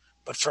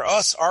 but for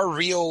us, our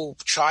real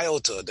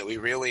childhood that we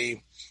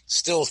really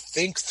still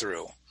think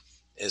through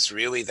is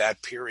really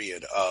that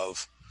period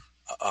of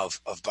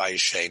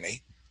Bayis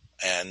Sheni,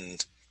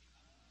 and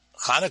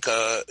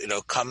Hanukkah,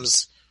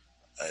 comes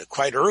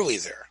quite early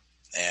there.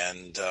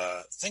 And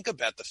think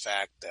about the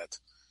fact that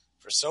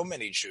for so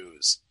many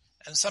Jews,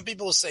 and some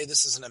people will say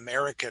this is an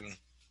American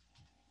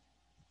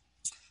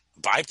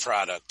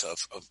byproduct of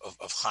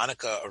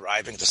Hanukkah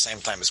arriving at the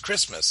same time as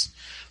Christmas.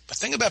 But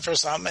think about for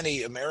how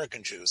many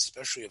American Jews,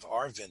 especially of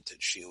our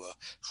vintage, Sheila,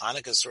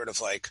 Hanukkah is sort of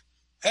like,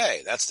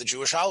 hey, that's the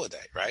Jewish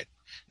holiday, right?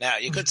 Now,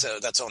 you could say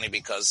that's only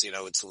because,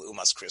 it's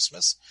Umas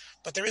Christmas,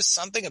 but there is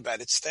something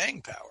about its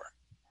staying power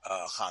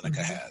Hanukkah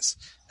has.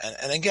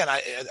 And again,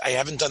 I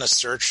haven't done a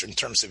search in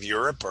terms of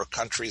Europe or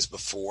countries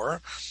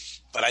before,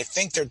 but I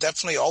think there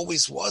definitely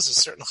always was a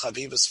certain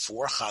chavivus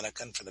for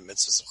Hanukkah and for the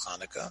mitzvahs of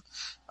Hanukkah.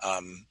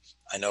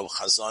 I know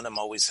Chazonim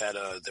always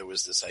there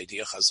was this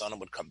idea Chazonim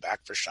would come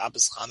back for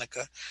Shabbos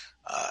Hanukkah.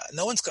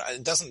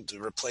 It doesn't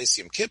replace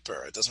Yom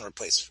Kippur. It doesn't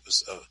replace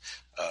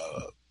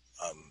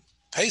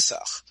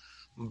Pesach,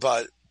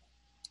 but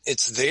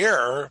it's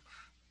there.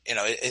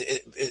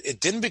 It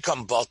didn't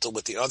become batal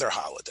with the other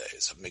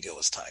holidays of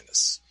Megillas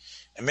Tainus,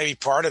 and maybe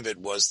part of it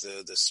was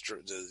the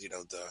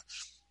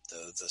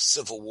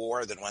civil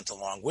war that went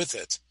along with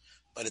it,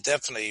 but it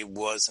definitely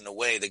was in a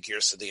way the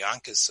Girsa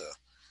D'Yanka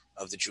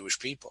of the Jewish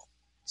people.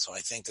 So I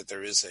think that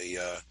there is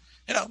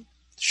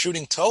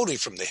shooting totally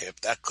from the hip.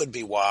 That could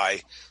be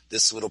why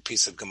this little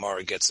piece of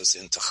Gemara gets us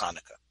into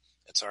Hanukkah.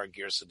 It's our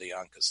Girsa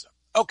D'Yanka.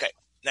 Okay,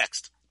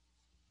 next.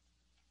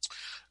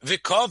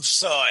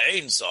 V'kovsa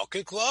ein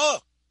zokik lo.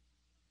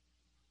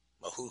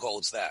 Well, who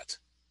holds that?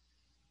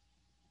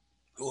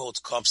 Who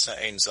holds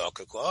kovsa ein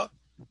zokik lo?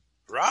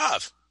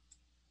 Rav.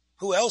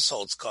 Who else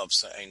holds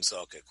kovsa ein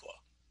zokik lo?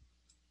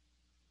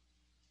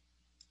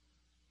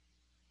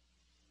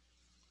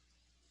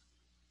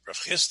 Rav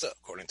Chisda,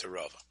 according to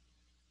Rava.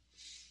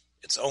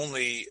 It's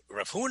only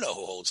Rav Huna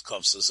who holds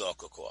kovsa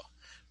zokik lo,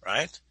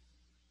 right?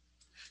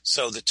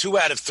 So the 2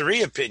 out of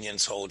 3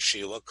 opinions hold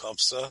Sheila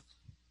kovsa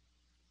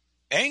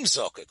ein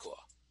zokik lo,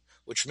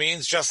 which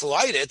means just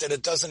light it and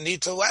it doesn't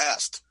need to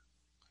last.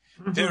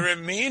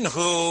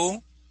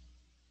 V'reminu.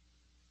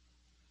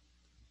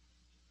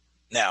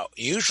 Now,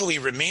 usually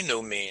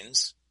reminu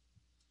means,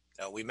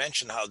 we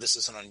mentioned how this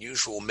is an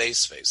unusual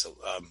mace phase.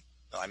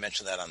 I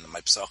mentioned that on my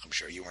Pesach, I'm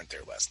sure you weren't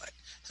there last night.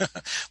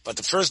 But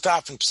the first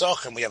daf in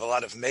Pesach, we have a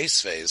lot of mace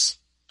phase.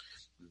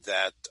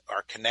 that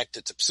are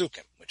connected to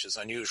psukim, which is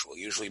unusual.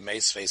 Usually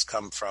meisves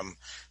come from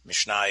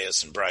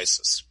mishnayos and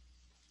brises.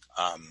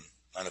 I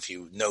don't know if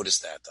you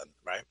noticed that,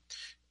 right?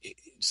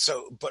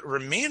 So, but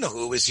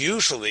Raminahu is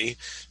usually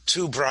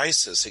two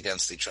brises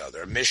against each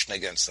other, a mishnah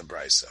against a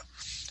brisa.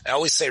 I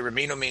always say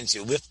Ramino means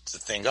you lift the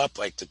thing up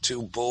like the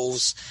two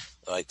bulls,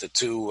 like the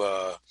two,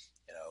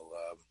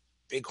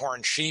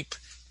 bighorn sheep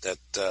that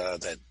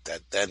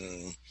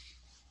then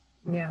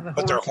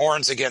put their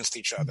horns against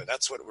each other.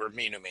 That's what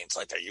Ramino means.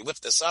 Like that, you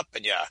lift this up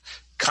and you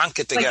conk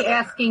it together.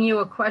 Like asking you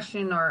a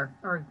question or.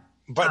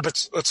 But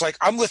it's like,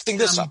 I'm lifting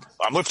this up.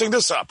 I'm lifting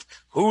this up.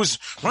 Who's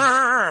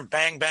bang,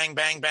 bang, bang,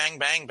 bang,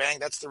 bang, bang.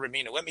 That's the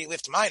Ramino. Let me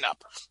lift mine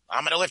up.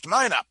 I'm going to lift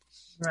mine up.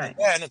 Right.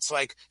 And it's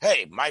like,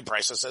 hey, my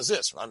brisa says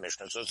this. My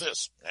Mishnah says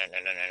this.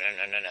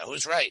 No.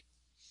 Who's right?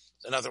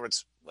 In other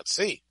words, let's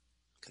see.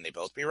 Can they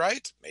both be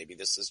right? Maybe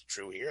this is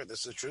true here.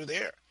 This is true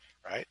there.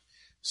 Right?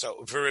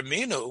 So,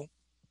 Viraminu,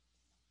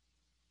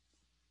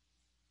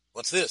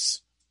 what's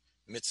this?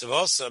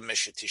 Mitzvosa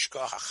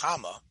meshetishka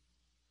hachama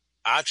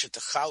ad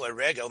shetachala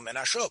regel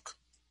menashuk.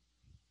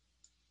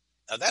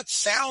 Now that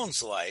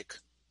sounds like,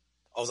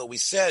 although we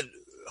said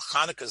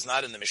Hanukkah is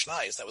not in the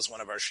Mishnayos, that was one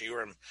of our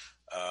shiurim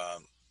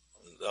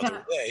the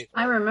other day.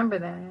 I remember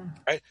that, yeah.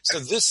 Right? So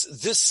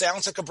this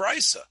sounds like a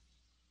brisa.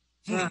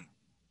 Yeah.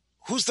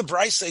 Who's the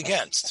brisa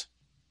against?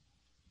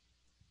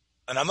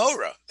 An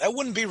Amora. That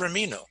wouldn't be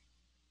Ramino.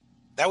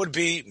 That would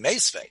be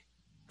Meisve,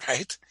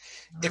 right?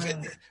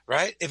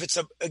 If it's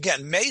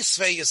again,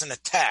 Meisve is an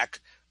attack,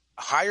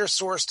 higher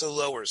source to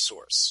lower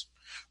source.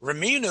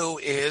 Raminu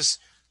is,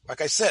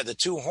 like I said, the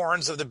two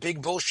horns of the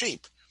big bull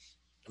sheep,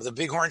 of the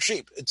bighorn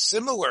sheep. It's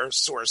similar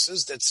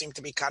sources that seem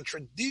to be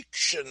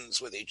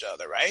contradictions with each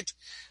other, right?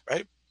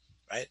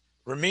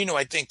 Raminu,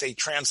 I think they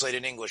translate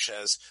in English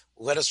as,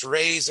 let us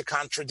raise a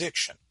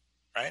contradiction,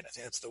 right? I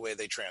think that's the way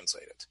they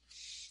translate it.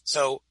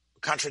 So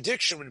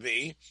contradiction would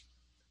be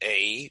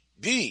A,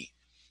 B.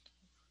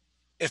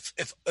 If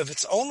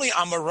it's only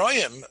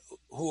Amoraim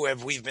who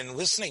we've been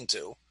listening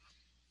to,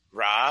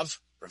 Rav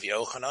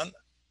Yochanan,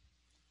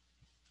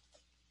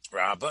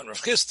 Rabbah, and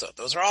Rav Chisda,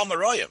 those are all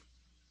Amoraim.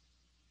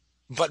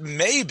 But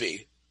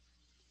maybe,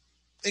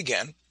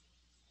 again,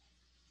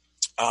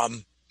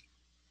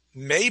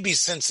 maybe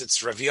since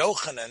it's Rav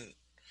Yochanan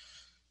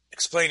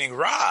explaining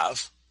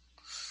Rav,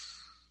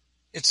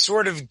 it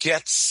sort of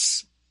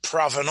gets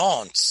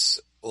provenance,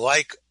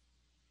 like,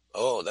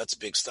 oh, that's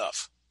big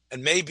stuff.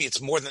 And maybe it's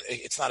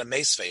not a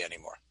Meisve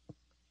anymore.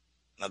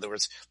 In other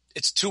words,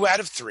 it's 2 out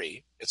of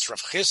 3. It's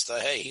Rav Chisda,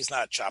 hey, he's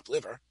not chopped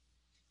liver.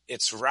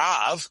 It's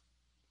Rav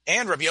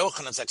and Rav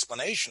Yochanan's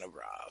explanation of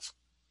Rav.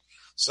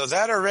 So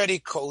that already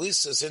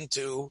coalesces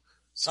into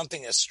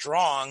something as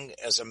strong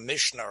as a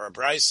Mishnah or a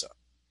Brisa.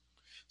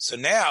 So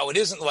now it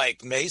isn't like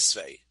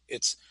Meisve.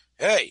 It's,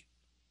 hey,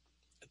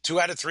 2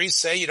 out of 3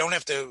 say you don't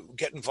have to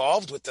get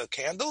involved with the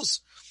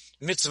candles.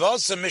 Mitzvah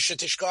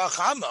mishatishka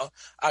achama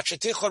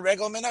achetichla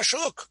regel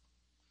menashuk.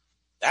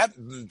 That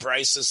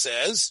Brisa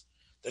says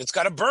that it's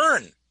got to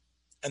burn.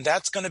 And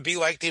that's going to be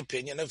like the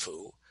opinion of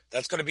who?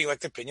 That's going to be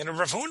like the opinion of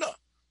Rav Huna.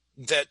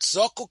 That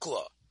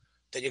zokukla,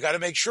 that you got to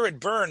make sure it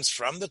burns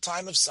from the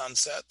time of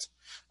sunset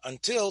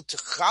until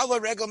techala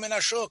regel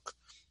menashuk,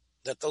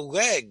 that the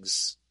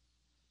legs,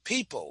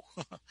 people,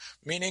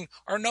 meaning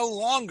are no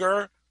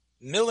longer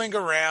milling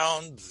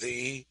around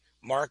the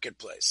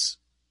marketplace.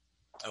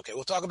 Okay,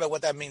 we'll talk about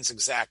what that means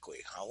exactly.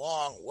 How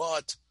long,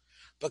 what?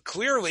 But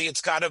clearly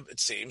it's got to, it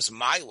seems,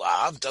 my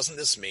lav, doesn't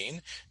this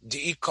mean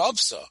di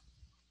kovsa?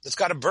 It's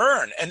got to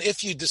burn. And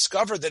if you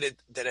discover that it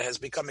has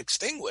become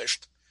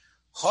extinguished,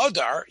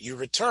 hodar, you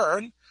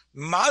return,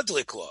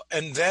 madlikla,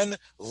 and then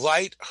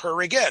light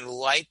her again,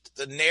 light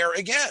the nair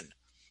again,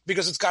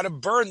 because it's got to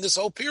burn this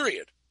whole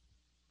period.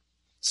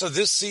 So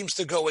this seems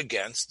to go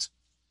against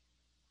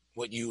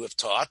what you have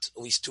taught,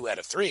 at least 2 out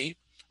of 3.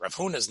 Rav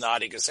Huna is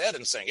nodding his head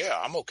and saying, yeah,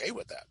 I'm okay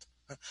with that.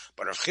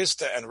 But Rav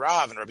Chisda and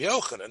Rav and Rabbi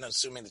Yochanan,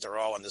 assuming that they're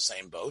all in the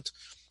same boat,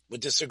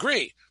 would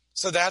disagree.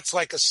 So that's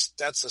like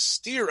that's a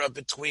stira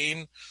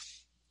between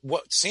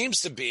what seems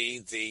to be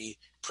the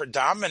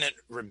predominant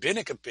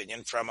rabbinic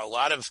opinion from a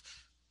lot of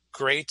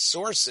great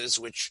sources,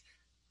 which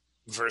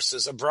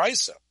versus a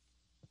brisa.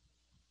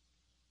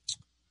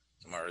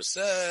 Gemara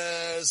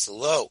says,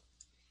 lo,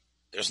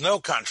 there's no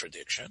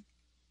contradiction.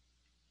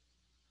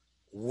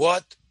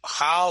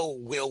 How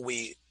will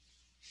we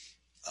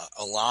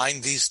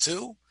align these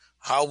two?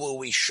 How will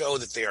we show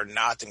that they are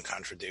not in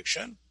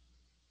contradiction?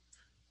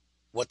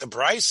 What the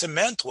brisa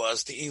meant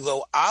was the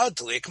ilo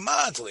adlik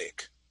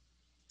madlik.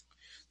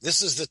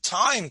 This is the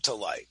time to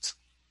light,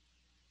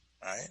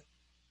 right?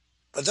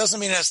 But it doesn't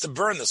mean it has to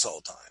burn this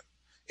whole time.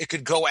 It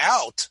could go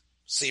out,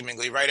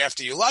 seemingly, right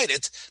after you light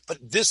it, but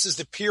this is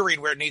the period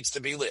where it needs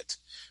to be lit.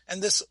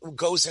 And this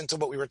goes into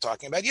what we were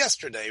talking about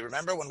yesterday.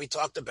 Remember when we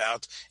talked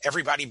about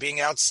everybody being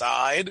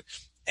outside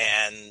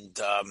and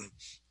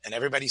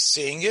everybody's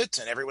seeing it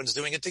and everyone's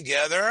doing it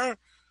together?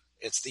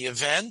 It's the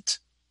event,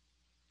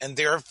 and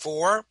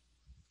therefore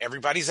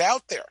everybody's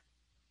out there.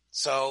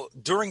 So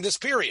during this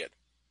period,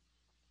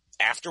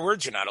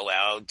 afterwards, you're not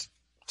allowed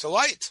to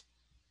light.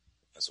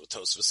 That's what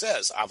Tosfos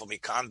says.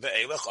 Avamikan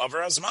ve'elech over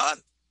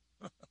azman.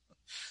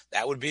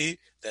 That would be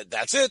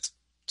that's it.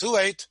 Too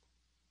late.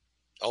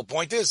 The whole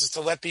point is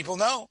to let people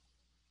know.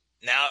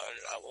 Now,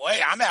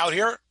 wait, I'm out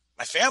here.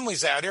 My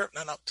family's out here.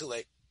 No, too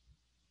late.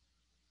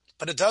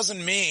 But it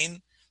doesn't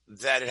mean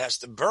that it has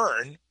to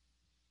burn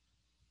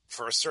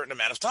for a certain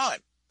amount of time.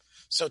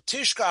 So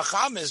Tishka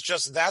Cham is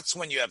just, that's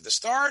when you have the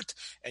start,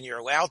 and you're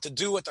allowed to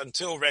do it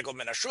until Regel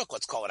Min HaShuk,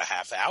 let's call it a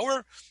half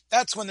hour.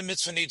 That's when the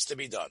mitzvah needs to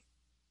be done.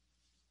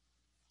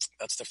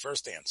 That's the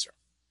first answer.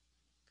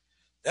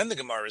 Then the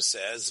Gemara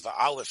says,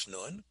 Va'alef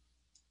Nun,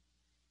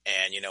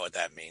 and you know what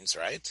that means,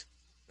 right?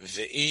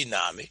 Ve'i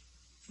Nami.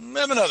 I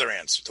have another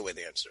answer to the way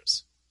the answer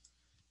is.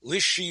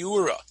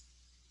 Lishiura,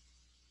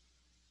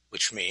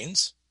 which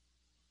means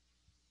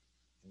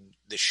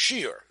the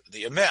shear,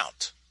 the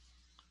amount.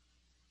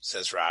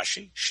 Says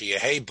Rashi,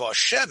 Shiyehei Ba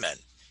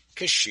Shemen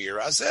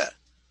Kashir Azeh.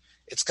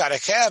 It's got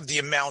to have the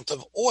amount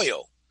of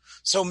oil.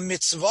 So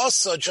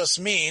mitzvasa just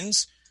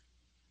means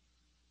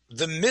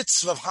the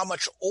mitzvah of how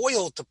much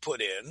oil to put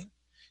in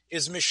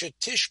is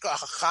mishetishka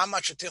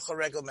hachama cheticha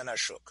regel min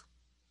hashuk.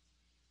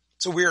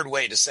 It's a weird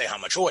way to say how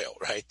much oil,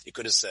 right? You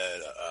could have said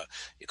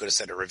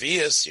a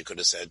revius. You could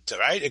have said,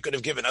 right? It could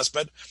have given us,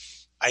 but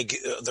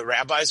the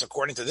rabbis,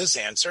 according to this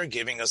answer, are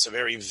giving us a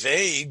very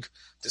vague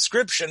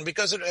description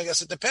because I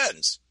guess it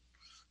depends.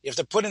 You have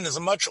to put in as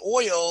much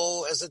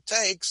oil as it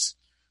takes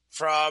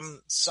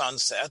from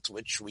sunset,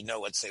 which we know,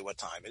 let's say what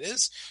time it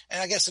is.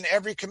 And I guess in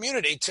every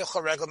community,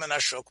 Ticha Regel Min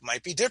HaShuk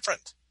might be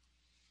different,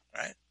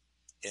 right?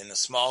 In a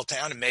small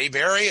town, it may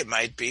vary. It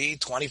might be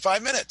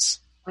 25 minutes.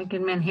 Like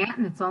in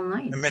Manhattan, it's all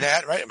night. In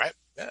Manhattan, right.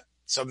 Yeah.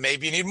 So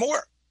maybe you need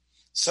more.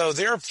 So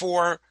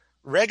therefore,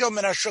 Regel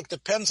Min HaShuk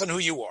depends on who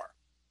you are.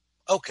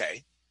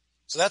 Okay.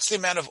 So that's the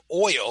amount of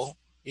oil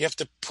you have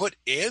to put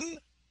in.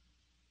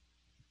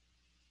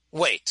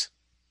 Wait.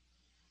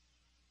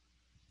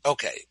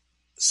 Okay.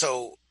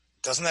 So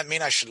doesn't that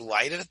mean I should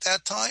light it at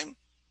that time?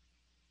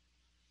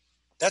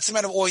 That's the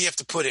amount of oil you have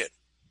to put in.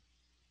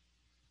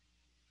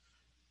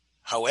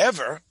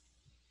 However,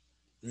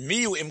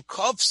 miu im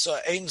kovsa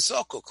ein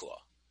zokukla.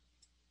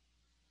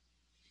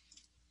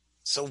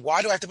 So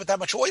why do I have to put that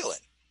much oil in?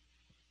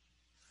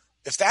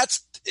 If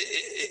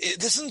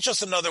this isn't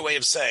just another way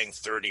of saying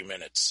 30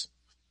 minutes.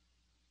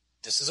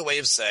 This is a way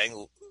of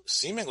saying,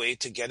 seemingly,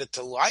 to get it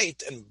to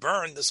light and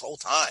burn this whole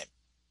time.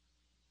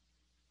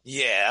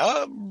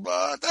 Yeah,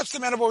 but that's the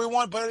amount of oil we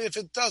want, but if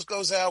it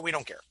goes out, we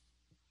don't care.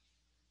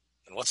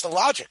 And what's the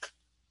logic?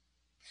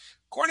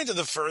 According to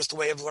the first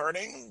way of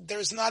learning,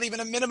 there's not even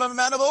a minimum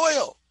amount of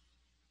oil,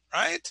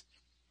 right?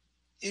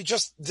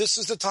 This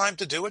is the time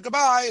to do it.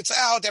 Goodbye. It's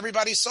out.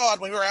 Everybody saw it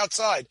when we were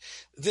outside.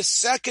 The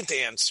second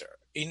answer,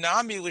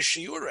 inami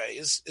l'shiure,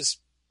 is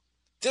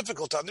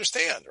difficult to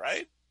understand,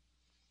 right?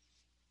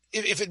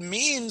 If it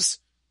means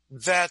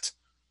that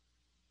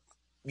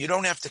you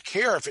don't have to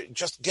care, if it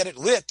just get it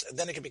lit and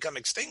then it can become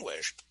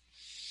extinguished,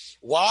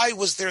 why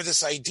was there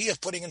this idea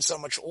of putting in so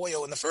much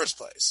oil in the first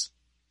place?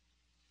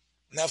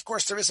 Now, of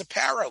course, there is a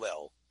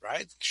parallel,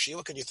 right?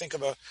 Sheila, can you think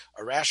of a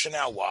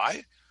rationale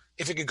why?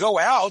 If it could go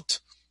out,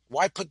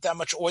 why put that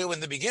much oil in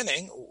the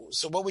beginning?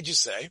 So what would you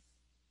say?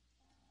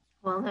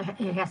 Well,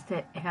 it has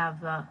to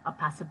have a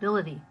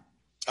possibility.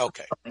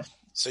 Okay.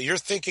 So you're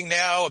thinking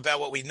now about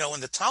what we know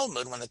in the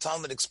Talmud, when the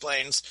Talmud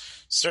explains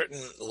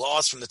certain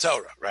laws from the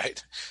Torah,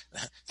 right?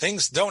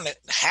 Things don't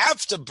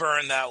have to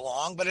burn that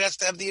long, but it has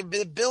to have the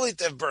ability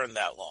to burn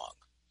that long.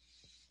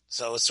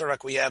 So it's sort of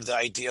like we have the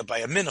idea by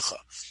a mincha,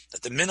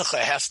 that the mincha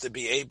has to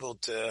be able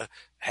to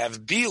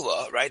have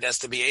bila, right? It has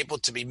to be able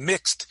to be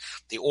mixed.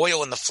 The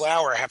oil and the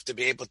flour have to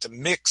be able to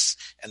mix,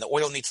 and the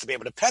oil needs to be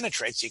able to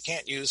penetrate, so you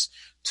can't use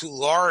too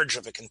large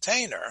of a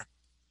container,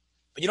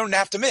 but you don't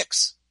have to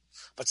mix.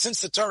 But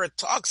since the Torah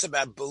talks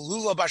about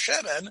belula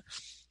b'shemen,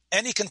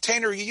 any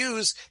container you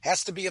use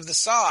has to be of the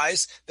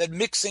size that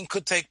mixing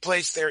could take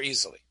place there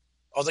easily.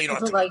 Although you don't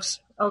have to mix.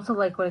 Also,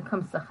 like when it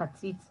comes to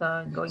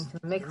chatzitza and going to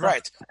the mikveh,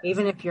 right?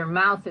 Even if your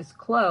mouth is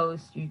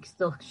closed, you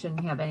still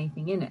shouldn't have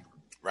anything in it.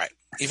 Right.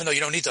 Even though you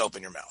don't need to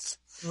open your mouth.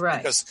 Right.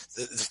 Because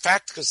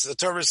because the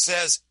Torah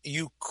says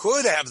you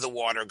could have the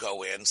water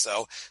go in.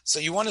 So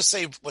you want to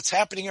say what's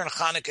happening here in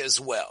Hanukkah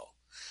as well.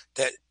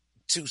 That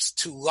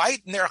to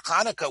light Ner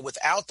Hanukkah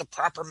without the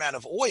proper amount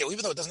of oil,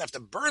 even though it doesn't have to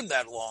burn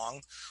that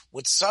long,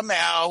 would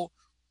somehow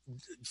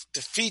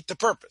defeat the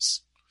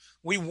purpose.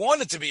 We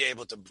want it to be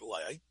able to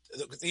light.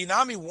 The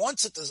Inami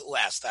wants it to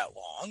last that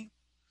long,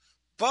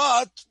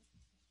 but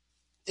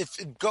if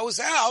it goes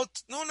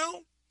out,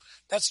 no,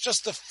 that's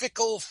just the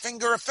fickle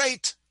finger of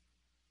fate.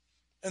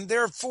 And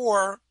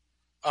therefore,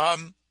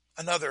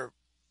 another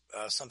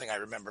something I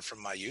remember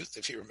from my youth,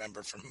 if you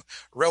remember from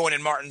Rowan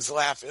and Martin's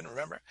Laughing,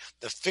 remember?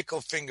 The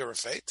fickle finger of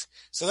fate.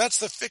 So that's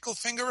the fickle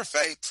finger of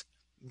fate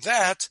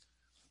that,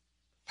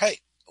 hey,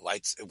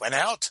 lights, it went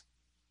out.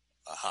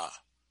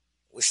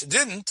 Wish it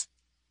didn't,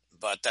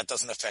 but that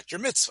doesn't affect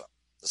your mitzvah.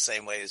 The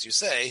same way as you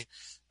say,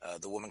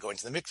 the woman going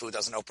to the mikveh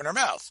doesn't open her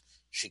mouth.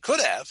 She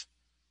could have.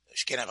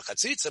 She can't have a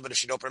chatzitza, but if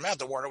she'd open her mouth,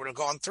 the water would have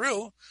gone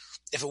through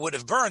if it would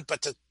have burnt.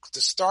 But to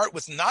start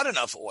with not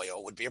enough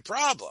oil would be a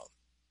problem.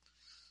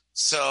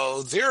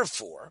 So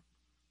therefore,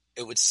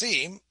 it would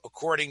seem,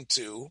 according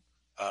to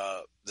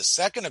the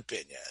second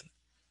opinion,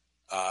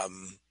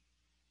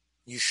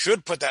 you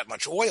should put that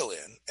much oil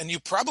in, and you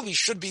probably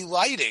should be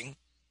lighting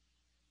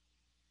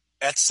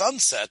at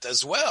sunset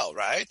as well,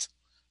 right?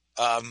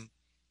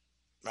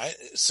 Right.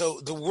 So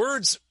the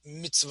words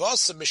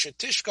mitzvasa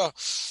mishetishka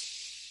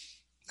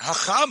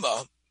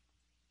hachama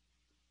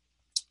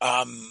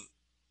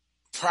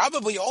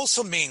probably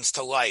also means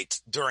to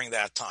light during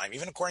that time,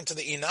 even according to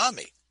the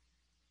Inami.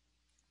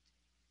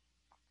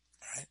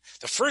 Right?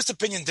 The first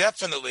opinion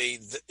definitely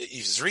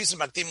is reason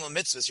makdim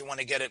mitzvahs. You want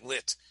to get it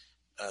lit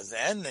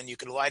then you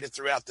can light it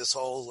throughout this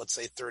whole, let's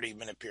say,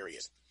 30-minute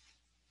period.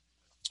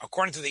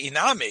 According to the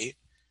Inami,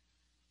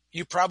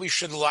 you probably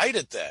should light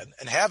it then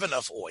and have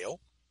enough oil.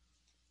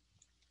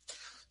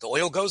 The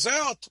oil goes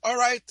out. All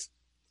right,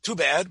 too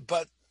bad,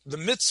 but the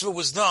mitzvah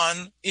was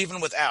done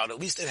even without. At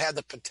least it had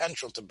the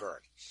potential to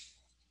burn.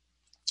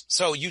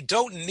 So you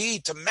don't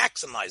need to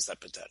maximize that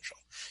potential.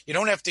 You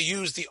don't have to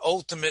use the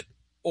ultimate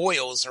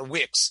oils or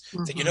wicks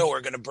that you know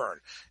are going to burn.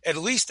 At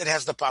least it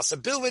has the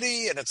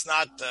possibility, and it's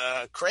not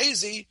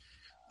crazy.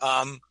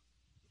 And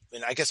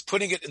I guess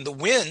putting it in the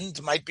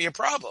wind might be a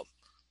problem.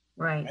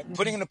 Right.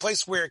 Putting it in a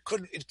place where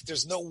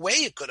there's no way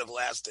it could have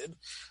lasted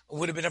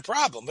would have been a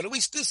problem. But at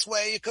least this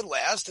way it could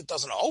last. It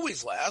doesn't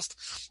always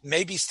last.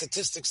 Maybe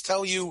statistics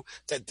tell you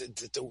that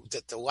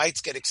the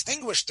lights get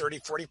extinguished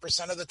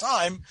 30-40% of the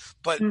time,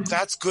 but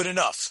that's good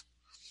enough.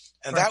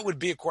 And that would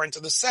be according to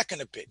the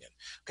second opinion.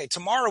 Okay,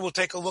 tomorrow we'll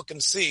take a look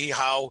and see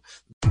how.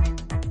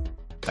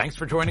 Thanks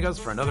for joining us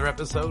for another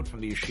episode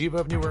from the Yeshiva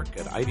of Newark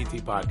at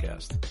IDT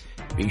Podcast.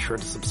 Be sure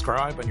to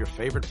subscribe on your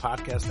favorite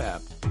podcast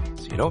app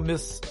so you don't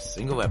miss a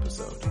single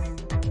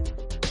episode.